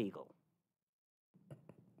over to legal.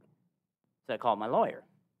 So I called my lawyer,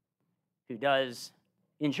 who does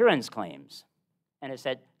insurance claims. And I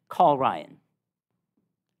said, call Ryan.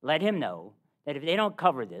 Let him know that if they don't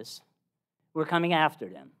cover this, we're coming after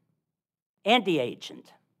them. And the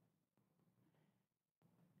agent.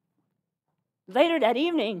 Later that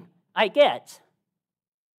evening, I get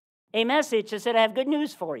a message that said, I have good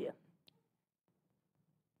news for you.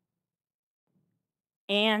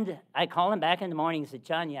 And I call him back in the morning and said,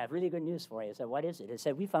 John, yeah, I have really good news for you. I said, what is it? He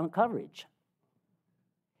said, we found coverage.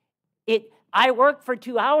 I worked for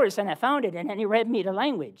 2 hours and I found it, and then he read me the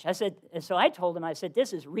language. I said, so I told him, I said,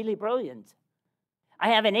 this is really brilliant. I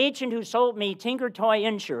have an agent who sold me Tinker Toy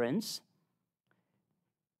Insurance,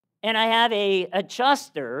 and I have a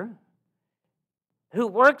adjuster who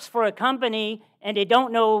works for a company and they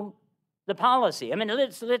don't know the policy. I mean,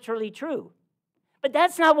 it's literally true. But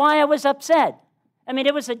that's not why I was upset. I mean,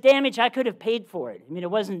 it was a damage I could have paid for it. I mean,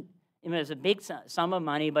 it was a big sum of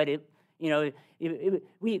money, but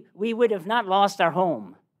we would have not lost our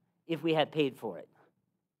home if we had paid for it.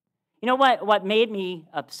 You know what made me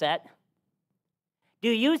upset?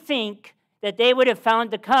 Do you think that they would have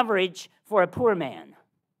found the coverage for a poor man?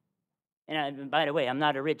 And by the way, I'm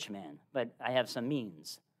not a rich man, but I have some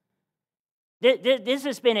means. This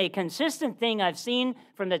has been a consistent thing I've seen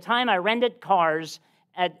from the time I rented cars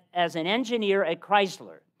as an engineer at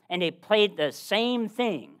Chrysler, and they played the same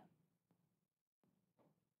thing.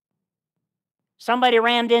 Somebody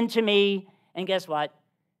rammed into me, and guess what?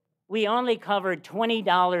 We only covered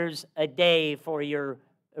 $20 a day for your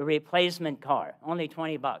replacement car, only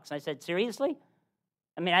 $20. I said, seriously?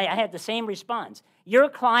 I mean, I had the same response. Your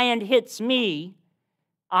client hits me,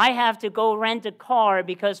 I have to go rent a car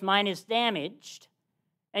because mine is damaged,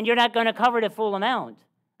 and you're not going to cover the full amount.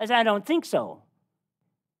 I said, I don't think so.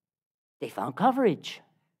 They found coverage.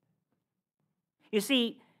 You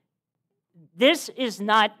see, this is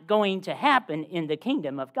not going to happen in the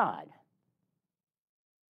kingdom of God.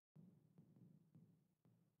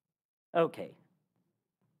 Okay.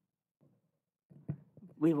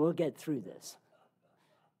 We will get through this.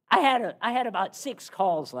 I had about 6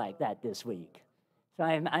 calls like that this week. So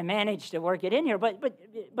I managed to work it in here, but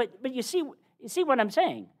you see what I'm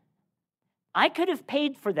saying? I could have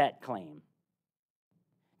paid for that claim.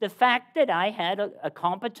 The fact that I had a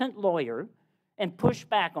competent lawyer and pushed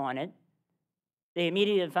back on it, they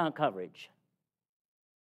immediately found coverage.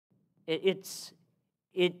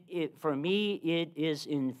 For me, it is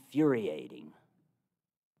infuriating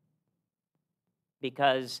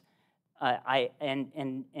because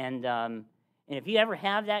and if you ever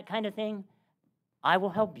have that kind of thing, I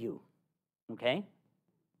will help you. Okay,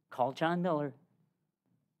 call John Miller.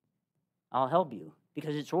 I'll help you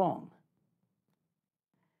because it's wrong.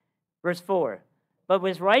 Verse 4, but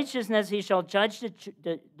with righteousness he shall judge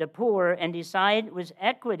the poor and decide with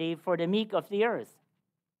equity for the meek of the earth.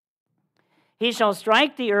 He shall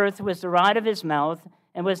strike the earth with the rod of his mouth,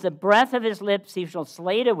 and with the breath of his lips he shall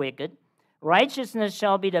slay the wicked. Righteousness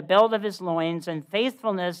shall be the belt of his loins, and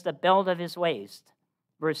faithfulness the belt of his waist.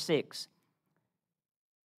 Verse 6.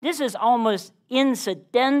 This is almost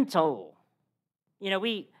incidental.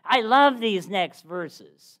 I love these next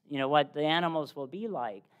verses, what the animals will be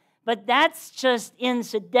like. But that's just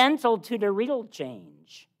incidental to the real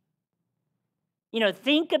change.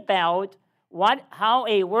 Think about how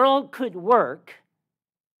a world could work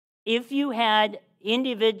if you had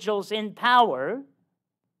individuals in power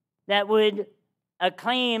that would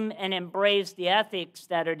acclaim and embrace the ethics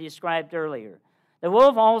that are described earlier. The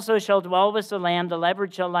wolf also shall dwell with the lamb, the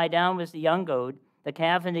leopard shall lie down with the young goat, the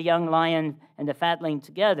calf and the young lion and the fatling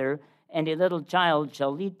together, and a little child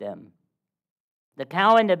shall lead them. The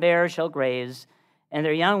cow and the bear shall graze, and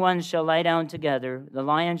their young ones shall lie down together. The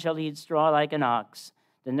lion shall eat straw like an ox.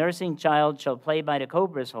 The nursing child shall play by the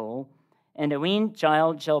cobra's hole, and the weaned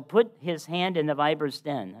child shall put his hand in the viper's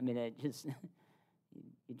den. I mean,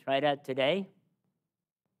 you try that today?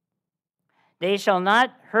 They shall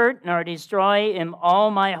not hurt nor destroy in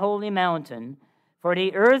all my holy mountain, for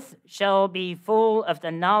the earth shall be full of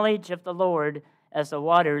the knowledge of the Lord as the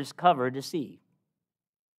waters cover the sea.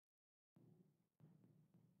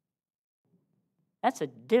 That's a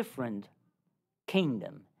different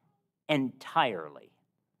kingdom entirely,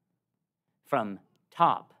 from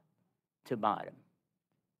top to bottom.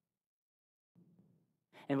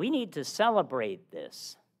 And we need to celebrate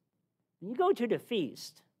this. When you go to the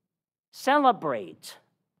feast, celebrate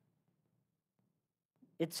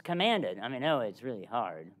It's commanded. I mean, no, it's really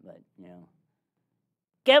hard, but,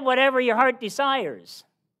 get whatever your heart desires,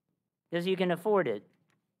 because you can afford it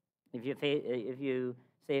if you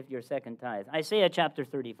save your second tithe. Isaiah chapter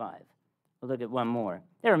 35. We'll look at one more.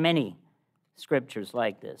 There are many scriptures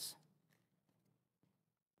like this.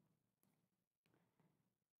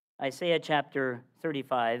 Isaiah chapter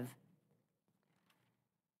 35,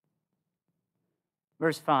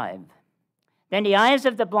 verse 5. Then the eyes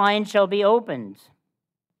of the blind shall be opened,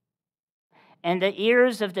 and the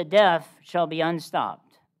ears of the deaf shall be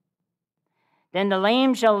unstopped. Then the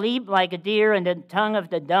lame shall leap like a deer, and the tongue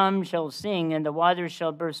of the dumb shall sing, and the waters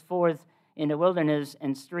shall burst forth in the wilderness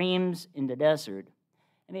and streams in the desert.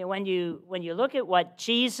 I mean, when you look at what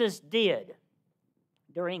Jesus did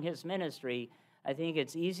during his ministry, I think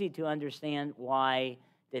it's easy to understand why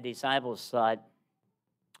the disciples thought,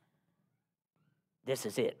 this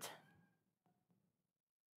is it.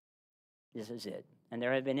 This is it. And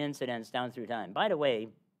there have been incidents down through time. By the way,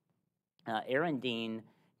 Aaron Dean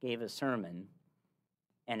gave a sermon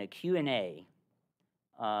and a Q&A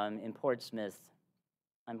in Portsmouth.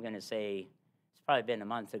 I'm going to say it's probably been a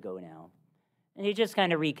month ago now. And he just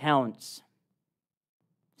kind of recounts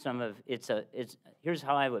some of here's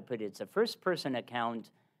how I would put it. It's a first-person account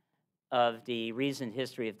of the recent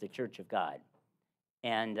history of the Church of God.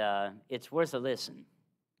 And it's worth a listen.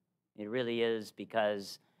 It really is,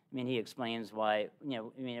 because, I mean, he explains why,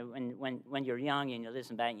 when you're young and you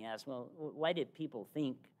listen back and you ask, well, why did people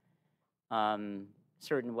think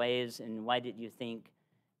certain ways, and why did you think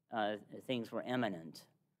things were imminent?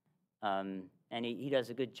 And he does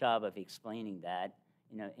a good job of explaining that,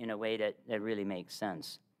 in a way that really makes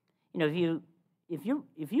sense. If you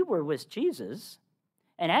were with Jesus,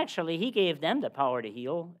 and actually he gave them the power to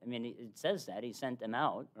heal. I mean, it says that he sent them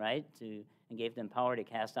out, right, and gave them power to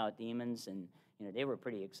cast out demons, and they were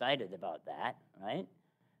pretty excited about that, right?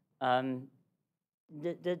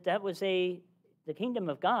 That was the kingdom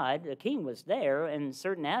of God. The king was there, and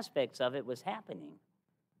certain aspects of it was happening.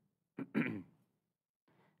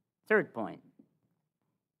 Third point.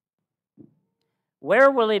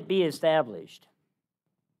 Where will it be established?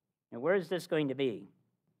 And where is this going to be?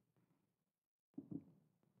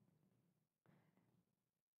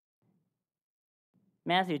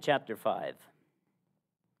 Matthew chapter 5.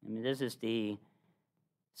 I mean, this is the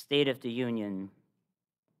State of the Union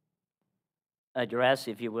address,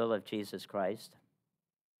 if you will, of Jesus Christ.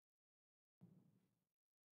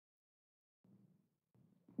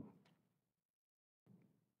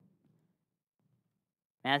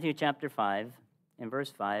 Matthew chapter 5, in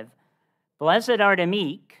verse 5. Blessed are the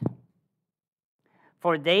meek,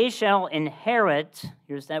 for they shall inherit,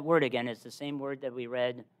 here's that word again, it's the same word that we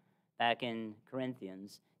read back in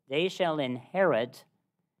Corinthians. They shall inherit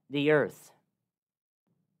the earth.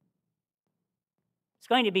 It's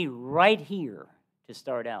going to be right here to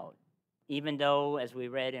start out, even though, as we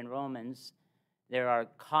read in Romans, there are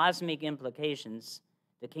cosmic implications.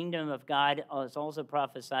 The kingdom of God is also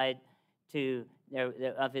prophesied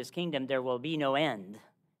of his kingdom, there will be no end,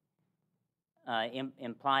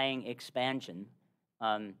 implying expansion.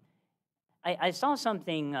 I saw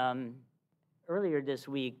something earlier this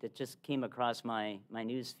week that just came across my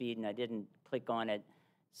news feed, and I didn't click on it.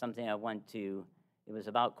 Something I went to. It was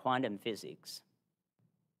about quantum physics.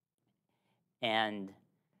 And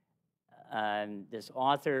this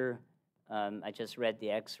author, I just read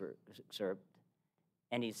the excerpt,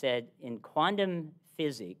 and he said, in quantum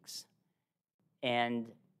physics, and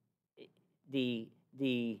we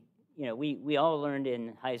all learned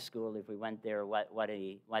in high school, if we went there, what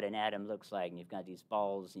an atom looks like, and you've got these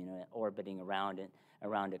balls, orbiting around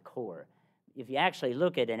a core. If you actually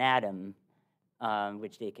look at an atom,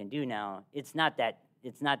 which they can do now, it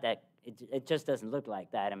just doesn't look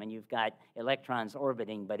like that. I mean, you've got electrons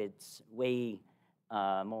orbiting, but it's way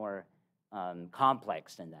more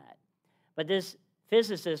complex than that. But this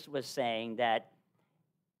physicist was saying that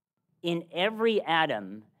in every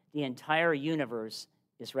atom, the entire universe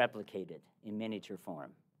is replicated in miniature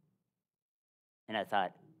form. And I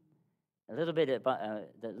thought, the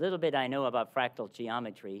little bit I know about fractal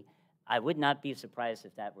geometry, I would not be surprised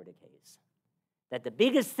if that were the case. That the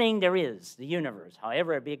biggest thing there is, the universe,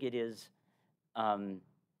 however big it is, and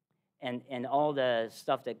all the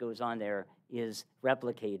stuff that goes on there is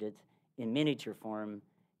replicated in miniature form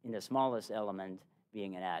in the smallest element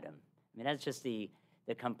being an atom. I mean, that's just the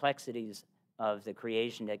complexities of the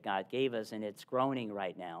creation that God gave us, and it's groaning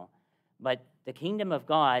right now. But the kingdom of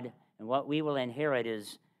God and what we will inherit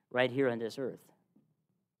is right here on this earth.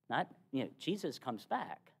 Not, Jesus comes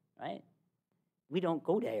back, right? We don't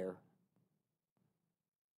go there.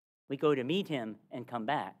 We go to meet him and come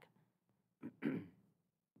back.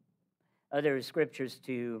 other scriptures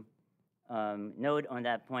to note on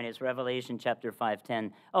that point is Revelation chapter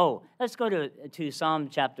 5:10. Oh, let's go to Psalm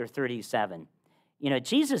chapter 37. You know,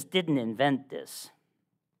 Jesus didn't invent this.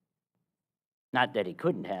 Not that he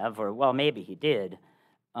couldn't have, or well, maybe he did,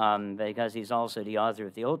 because he's also the author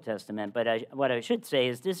of the Old Testament. But what I should say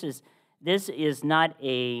is this is not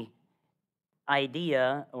a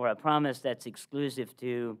idea or a promise that's exclusive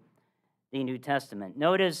to the New Testament.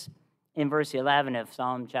 Notice in verse 11 of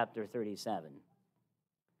Psalm chapter 37.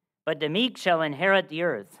 But the meek shall inherit the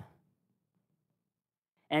earth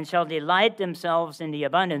and shall delight themselves in the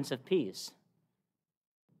abundance of peace.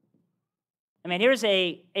 I mean, here's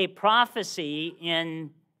a prophecy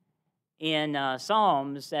in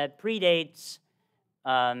Psalms that predates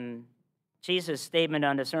Jesus' statement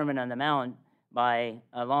on the Sermon on the Mount by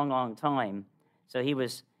a long, long time. So he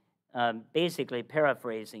was basically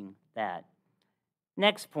paraphrasing that.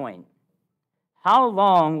 Next point. How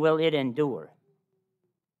long will it endure,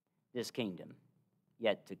 this kingdom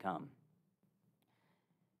yet to come?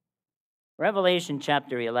 Revelation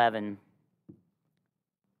chapter 11,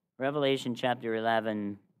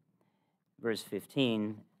 verse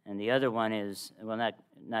 15, and the other one is, will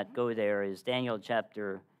not go there, is Daniel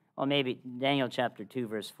chapter, well, maybe Daniel chapter 2,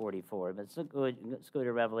 verse 44, but let's go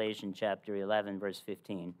to Revelation chapter 11, verse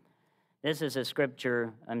 15. This is a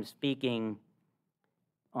scripture, I'm speaking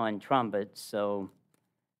on trumpets, so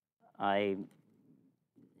you're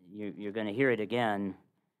going to hear it again,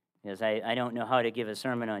 because I don't know how to give a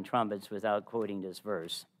sermon on trumpets without quoting this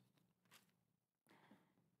verse.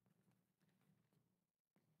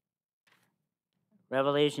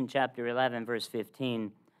 Revelation chapter 11, verse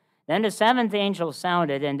 15. Then the seventh angel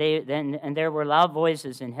sounded, and there were loud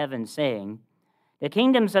voices in heaven saying, the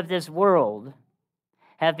kingdoms of this world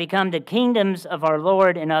have become the kingdoms of our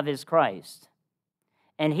Lord and of his Christ,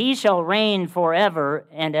 and he shall reign forever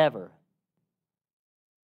and ever.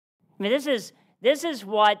 I mean, this is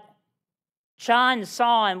what John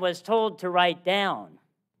saw and was told to write down.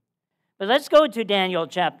 But let's go to Daniel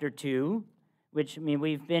chapter 2, which, I mean,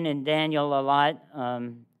 we've been in Daniel a lot.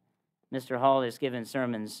 Mr. Hall has given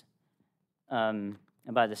sermons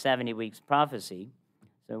about the 70 weeks prophecy,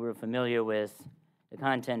 so we're familiar with the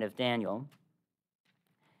content of Daniel.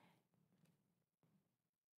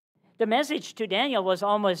 The message to Daniel was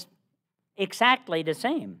almost exactly the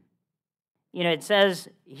same. You know, it says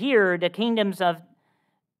here, the kingdoms of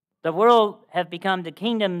the world have become the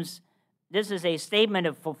kingdoms. This is a statement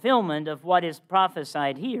of fulfillment of what is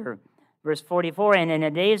prophesied here. Verse 44, and in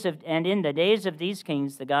the days of these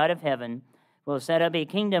kings, the God of heaven will set up a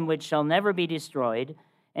kingdom which shall never be destroyed,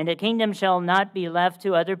 and the kingdom shall not be left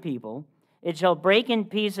to other people. It shall break in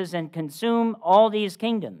pieces and consume all these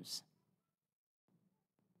kingdoms.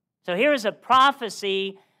 So here is a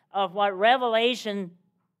prophecy of what Revelation,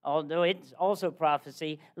 although it's also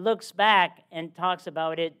prophecy, looks back and talks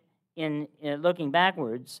about it in looking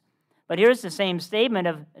backwards. But here's the same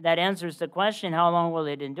statement that answers the question, how long will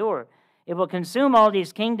it endure? It will consume all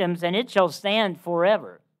these kingdoms, and it shall stand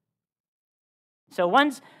forever. So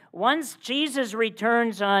once Jesus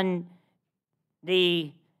returns on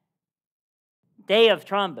the Day of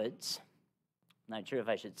Trumpets, I'm not sure if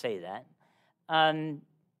I should say that, and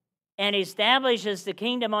establishes the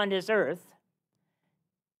kingdom on this earth,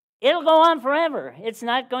 it'll go on forever. It's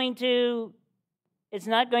not going to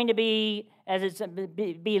be as it's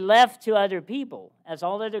be left to other people, as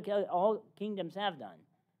all kingdoms have done.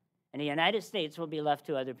 And the United States will be left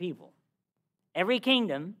to other people. Every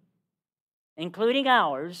kingdom, including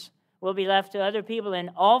ours, will be left to other people, and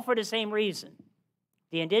all for the same reason.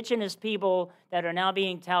 The indigenous people that are now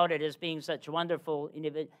being touted as being such wonderful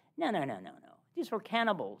individuals. No. These were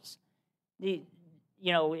cannibals. They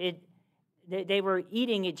were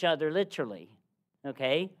eating each other literally.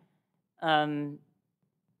 Okay?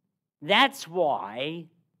 That's why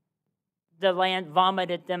the land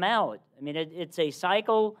vomited them out. I mean, it's a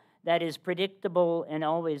cycle that is predictable and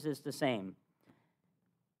always is the same.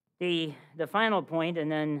 The final point,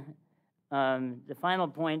 and then I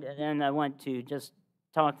want to just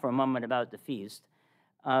talk for a moment about the feast.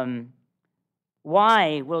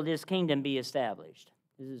 Why will this kingdom be established?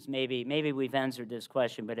 This is maybe we've answered this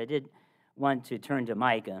question, but I did want to turn to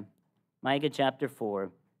Micah. Micah chapter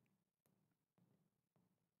 4.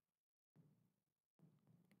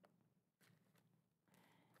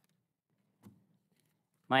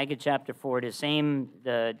 Micah chapter 4, the same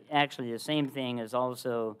thing is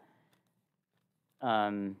also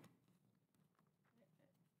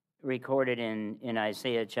recorded in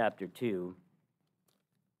Isaiah chapter 2.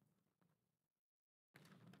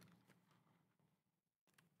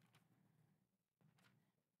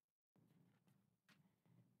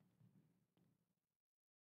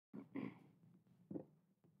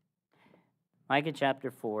 Micah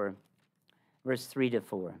chapter 4, verse 3 to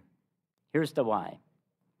 4. Here's the why.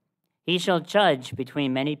 He shall judge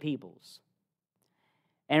between many peoples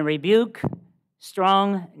and rebuke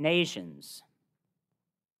strong nations.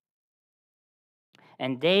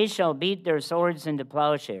 And they shall beat their swords into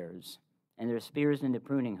plowshares and their spears into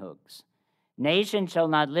pruning hooks. Nation shall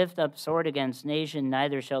not lift up sword against nation,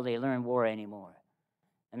 neither shall they learn war anymore.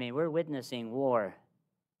 I mean, we're witnessing war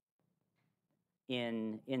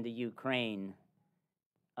in the Ukraine,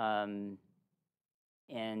 and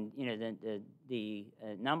you know the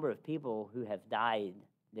number of people who have died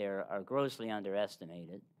there are grossly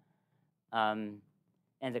underestimated, and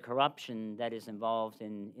the corruption that is involved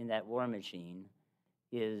in that war machine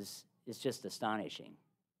is just astonishing.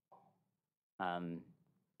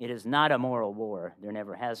 It is not a moral war. There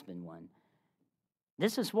never has been one.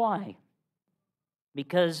 This is why.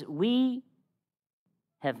 Because we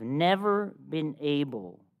have never been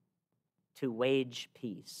able to wage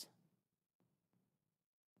peace.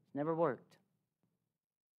 It's never worked.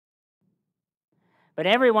 But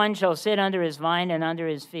everyone shall sit under his vine and under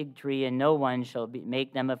his fig tree, and no one shall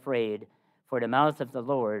make them afraid, for the mouth of the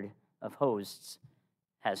Lord of hosts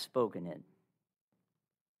has spoken it.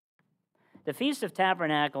 The Feast of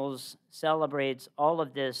Tabernacles celebrates all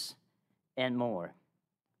of this and more.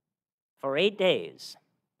 For 8 days,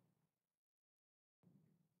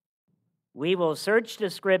 we will search the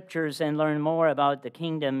scriptures and learn more about the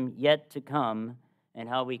kingdom yet to come and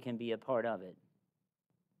how we can be a part of it.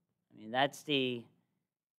 I mean, that's the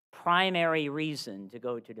primary reason to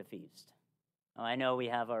go to the feast. Now, I know we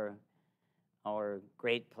have our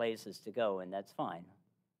great places to go, and that's fine.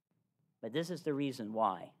 But this is the reason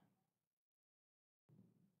why.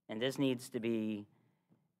 And this needs to be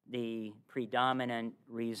the predominant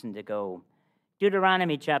reason to go.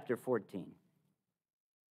 Deuteronomy chapter 14.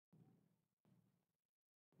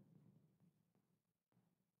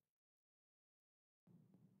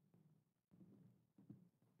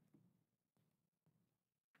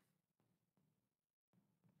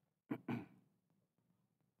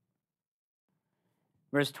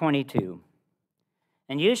 Verse 22.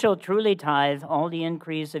 And you shall truly tithe all the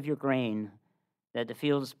increase of your grain that the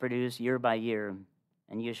fields produce year by year,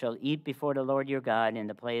 and you shall eat before the Lord your God in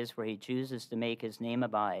the place where he chooses to make his name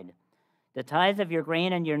abide. The tithe of your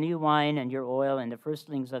grain and your new wine and your oil and the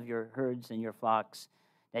firstlings of your herds and your flocks,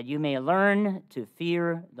 that you may learn to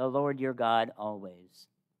fear the Lord your God always.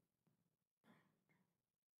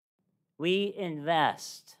 We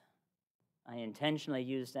invest. I intentionally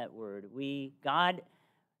use that word.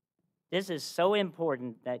 This is so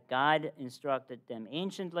important that God instructed them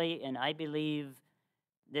anciently, and I believe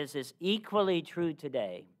this is equally true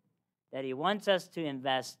today, that he wants us to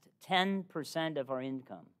invest 10% of our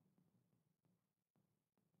income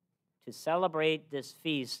to celebrate this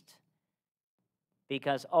feast,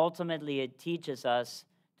 because ultimately it teaches us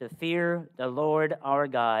to fear the Lord our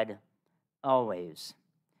God always.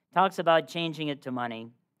 Talks about changing it to money,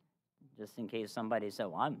 just in case somebody said,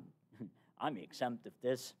 well, I'm exempt of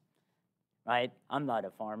this. Right? I'm not a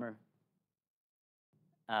farmer.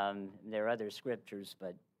 There are other scriptures,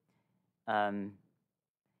 but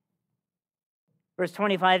verse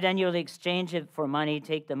 25, then you'll exchange it for money,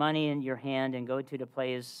 take the money in your hand and go to the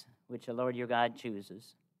place which the Lord your God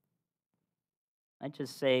chooses. I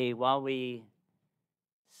just say, while we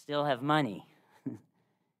still have money,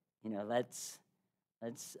 let's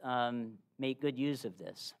make good use of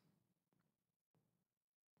this.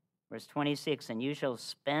 Verse 26, and you shall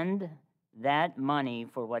spend that money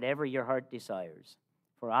for whatever your heart desires,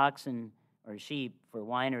 for oxen or sheep, for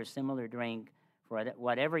wine or similar drink, for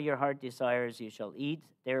whatever your heart desires, you shall eat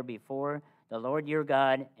there before the Lord your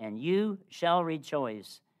God, and you shall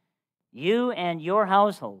rejoice, you and your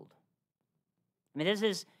household. I mean, this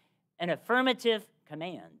is an affirmative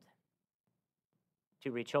command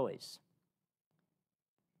to rejoice.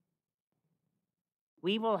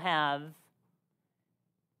 We will have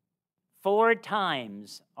 4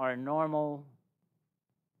 times our normal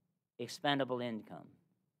expendable income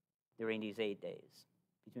during these 8 days,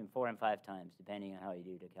 between 4 and 5 times, depending on how you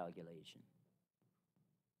do the calculation.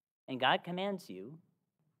 And God commands you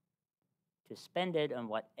to spend it on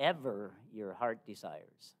whatever your heart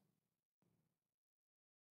desires.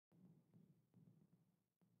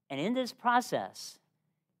 And in this process,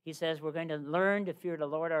 he says we're going to learn to fear the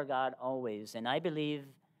Lord our God always. And I believe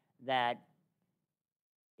that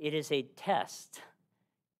it is a test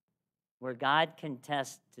where God can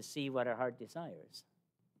test to see what our heart desires.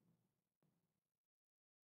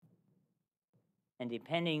 And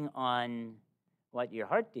depending on what your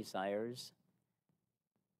heart desires,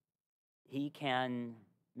 he can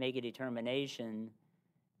make a determination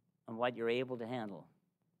on what you're able to handle.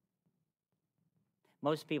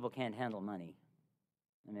 Most people can't handle money.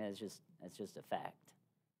 I mean, that's just a fact.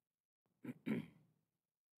 It's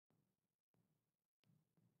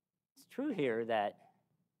true here that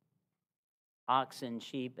oxen,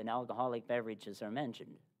 sheep, and alcoholic beverages are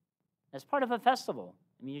mentioned. That's part of a festival.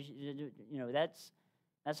 I mean, you know, that's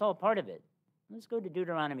all part of it. Let's go to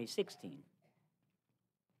Deuteronomy 16.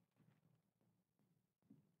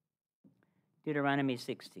 Deuteronomy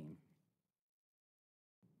 16.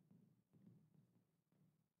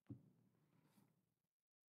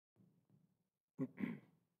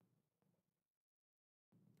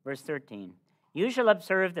 Verse 13. You shall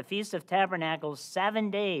observe the Feast of Tabernacles 7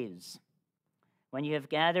 days when you have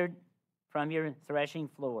gathered from your threshing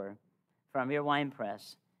floor, from your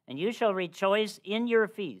winepress, and you shall rejoice in your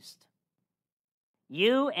feast,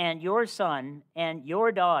 you and your son and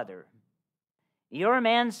your daughter, your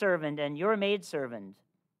manservant and your maidservant,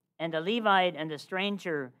 and the Levite and the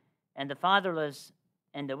stranger and the fatherless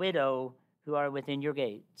and the widow who are within your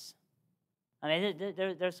gates. I mean,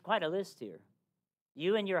 there's quite a list here.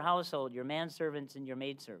 You and your household, your manservants and your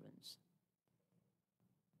maidservants.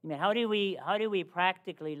 I mean, how do we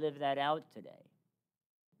practically live that out today?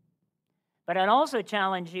 But I'd also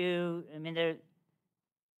challenge you, I mean,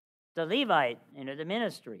 the Levite, you know, the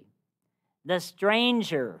ministry, the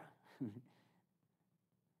stranger.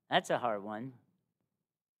 That's a hard one.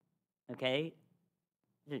 Okay?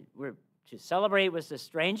 We're to celebrate with the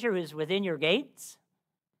stranger who's within your gates.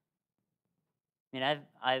 I mean,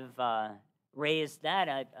 I've raised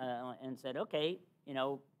that and said, okay, you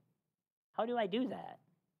know, how do I do that?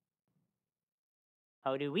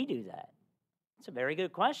 How do we do that? It's a very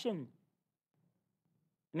good question.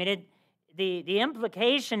 I mean, the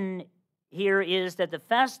implication here is that the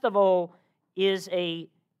festival is a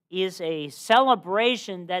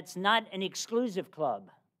celebration that's not an exclusive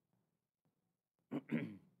club.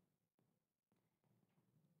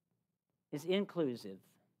 It's inclusive.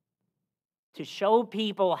 To show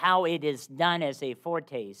people how it is done as a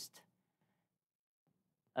foretaste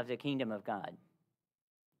of the kingdom of God.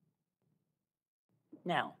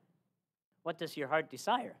 Now, what does your heart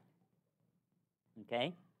desire?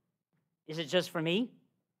 Okay? Is it just for me?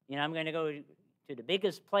 You know, I'm going to go to the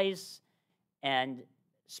biggest place and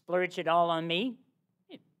splurge it all on me?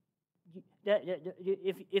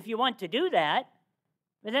 If you want to do that,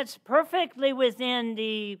 that's perfectly within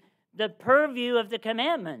the purview of the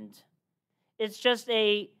commandment. It's just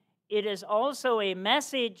it is also a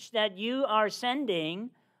message that you are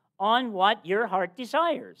sending on what your heart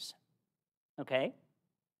desires. Okay?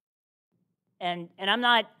 And I'm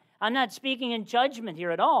not speaking in judgment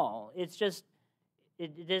here at all. It's just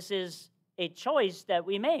this is a choice that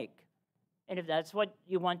we make. And if that's what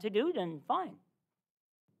you want to do, then fine.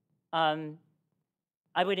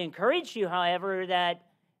 I would encourage you, however, that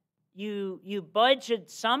you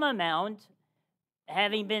budget some amount,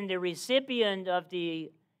 having been the recipient of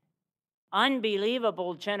the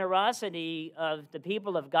unbelievable generosity of the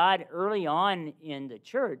people of God early on in the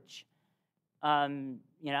church.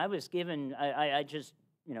 You know, I was given, I just,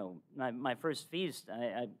 you know, my first feast,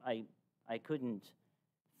 I couldn't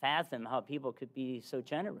fathom how people could be so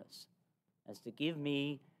generous as to give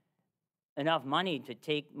me enough money to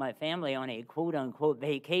take my family on a quote-unquote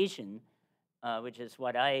vacation, which is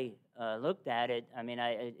what I looked at it. I mean,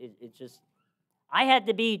 it just, I had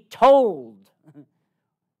to be told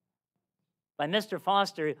by Mr.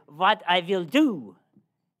 Foster what I will do.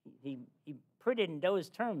 He put it in those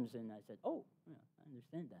terms, and I said, oh, yeah, I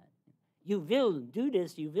understand that. You will do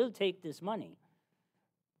this, you will take this money.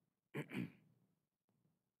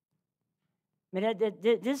 I mean,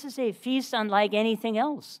 this is a feast unlike anything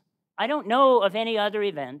else. I don't know of any other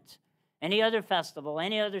event, any other festival,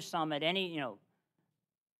 any other summit,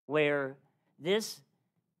 where this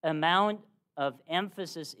amount of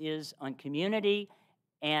emphasis is on community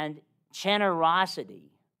and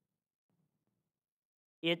generosity.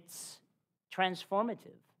 It's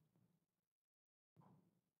transformative.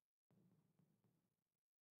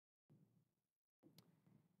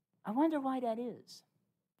 I wonder why that is.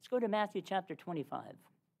 Let's go to Matthew chapter 25.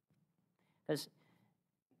 Because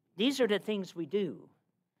these are the things we do.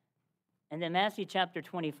 And then Matthew chapter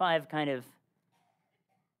 25 kind of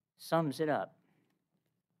sums it up.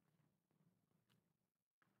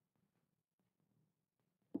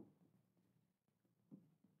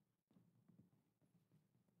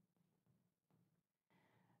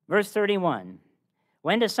 Verse 31,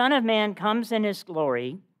 when the Son of Man comes in his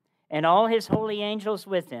glory, and all his holy angels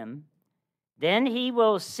with him, then he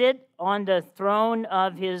will sit on the throne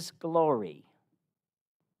of his glory.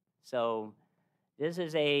 So this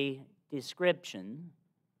is a description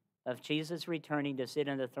of Jesus returning to sit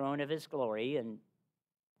on the throne of his glory, and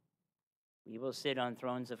we will sit on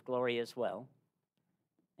thrones of glory as well.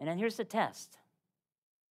 And then here's the test.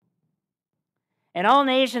 And all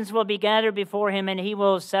nations will be gathered before him, and he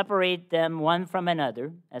will separate them one from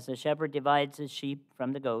another, as a shepherd divides his sheep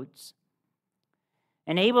from the goats.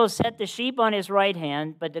 And he will set the sheep on his right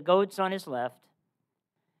hand, but the goats on his left.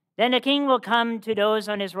 Then the king will come to those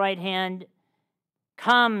on his right hand.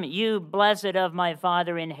 Come, you blessed of my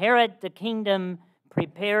Father, inherit the kingdom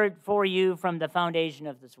prepared for you from the foundation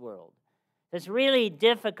of this world. It's really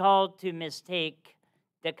difficult to mistake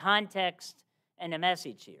the context and the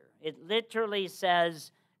message here. It literally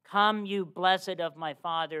says, come, you blessed of my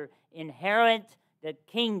Father, inherit the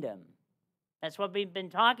kingdom. That's what we've been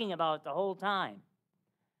talking about the whole time.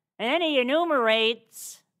 And then he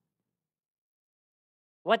enumerates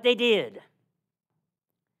what they did.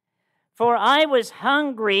 For I was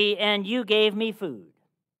hungry, and you gave me food.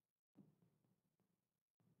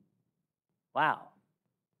 Wow.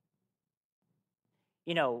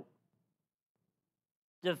 You know,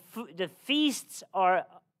 the feasts are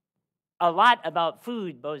a lot about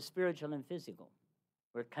food, both spiritual and physical.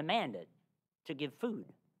 We're commanded to give food.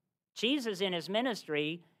 Jesus in his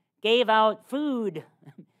ministry gave out food,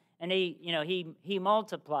 and he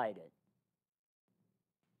multiplied it.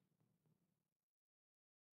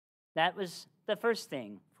 That was the first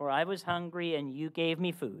thing. For I was hungry, and you gave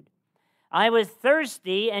me food. I was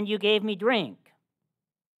thirsty, and you gave me drink.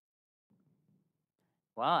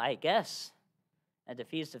 Well, I guess at the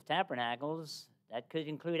Feast of Tabernacles, that could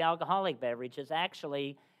include alcoholic beverages.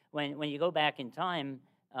 Actually, when you go back in time,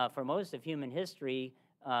 for most of human history,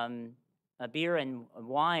 beer and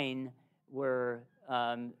wine were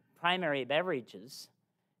primary beverages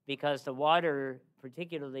because the water,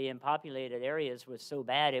 particularly in populated areas, was so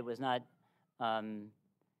bad it was not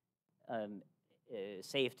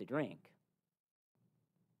safe to drink.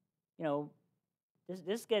 You know,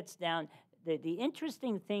 this gets down. The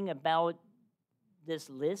interesting thing about this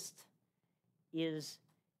list is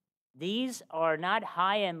these are not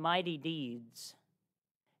high and mighty deeds.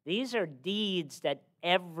 These are deeds that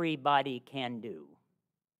everybody can do.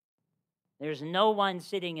 There's no one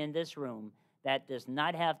sitting in this room that does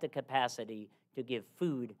not have the capacity to give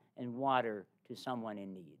food and water to someone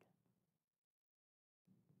in need.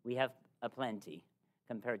 We have a plenty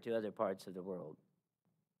compared to other parts of the world.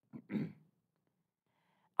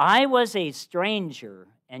 I was a stranger,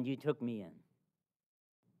 and you took me in.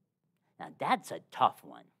 Now, that's a tough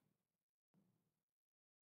one.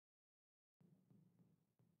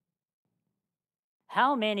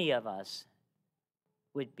 How many of us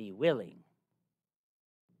would be willing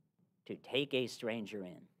to take a stranger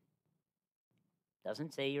in?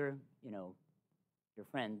 Doesn't say your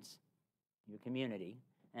friends, your community,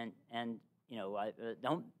 and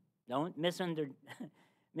don't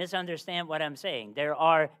misunderstand what I'm saying. There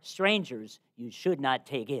are strangers you should not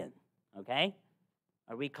take in. Okay,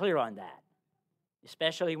 are we clear on that?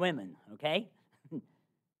 Especially women. Okay,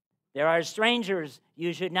 there are strangers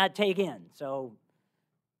you should not take in. So,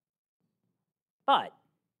 but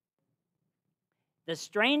the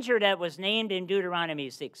stranger that was named in Deuteronomy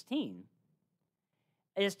 16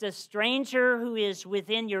 is the stranger who is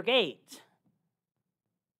within your gate,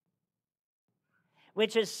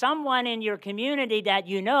 which is someone in your community that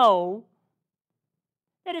you know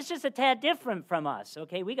that is just a tad different from us.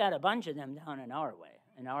 Okay, we got a bunch of them down in our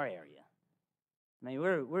area. I mean,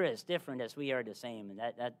 we're as different as we are the same, and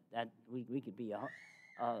that we could be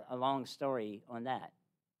a long story on that.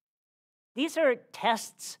 These are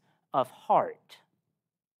tests of heart.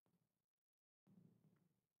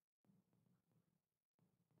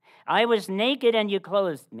 I was naked and you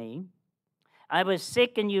clothed me. I was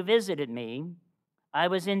sick and you visited me. I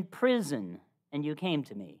was in prison and you came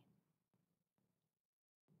to me.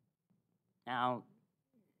 Now,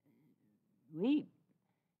 we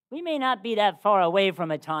may not be that far away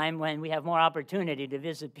from a time when we have more opportunity to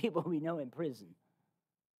visit people we know in prison.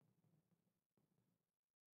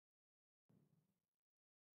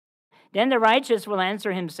 Then the righteous will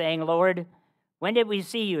answer him, saying, Lord, when did we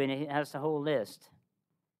see you? And he has the whole list.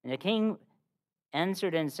 And the king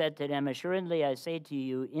answered and said to them, assuredly I say to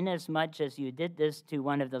you, inasmuch as you did this to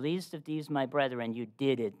one of the least of these my brethren, you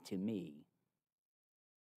did it to me.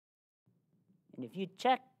 And if you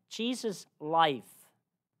check Jesus' life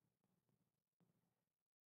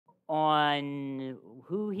on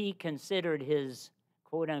who he considered his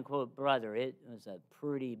quote-unquote brother, it was a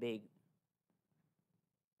pretty big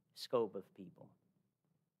scope of people.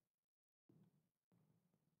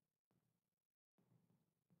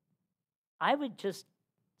 I would just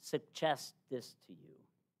suggest this to you.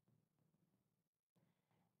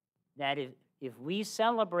 that if we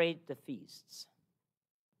celebrate the feasts,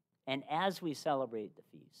 and as we celebrate the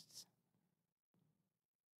feasts,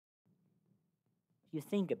 you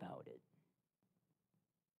think about it.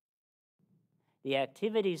 The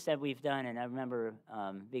activities that we've done, and I remember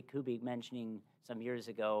Vic Kubik mentioning some years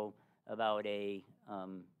ago about a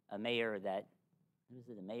mayor that, was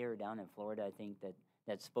it a mayor down in Florida, I think,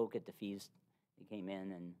 that spoke at the feast. He came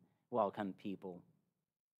in and welcomed people.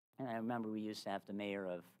 And I remember we used to have the mayor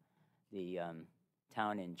of the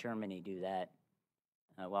town in Germany do that,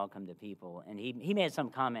 welcome the people. And he made some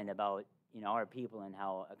comment about, our people and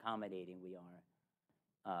how accommodating we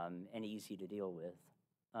are and easy to deal with.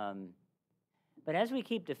 But as we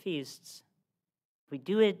keep the feasts, if we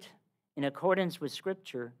do it in accordance with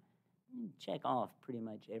Scripture, check off pretty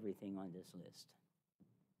much everything on this list.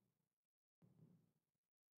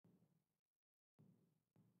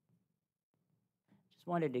 Just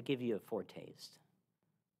wanted to give you a foretaste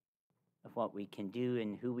of what we can do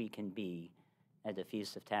and who we can be at the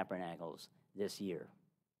Feast of Tabernacles this year,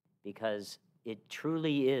 because it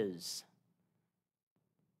truly is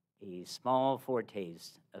a small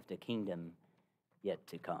foretaste of the kingdom yet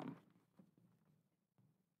to come.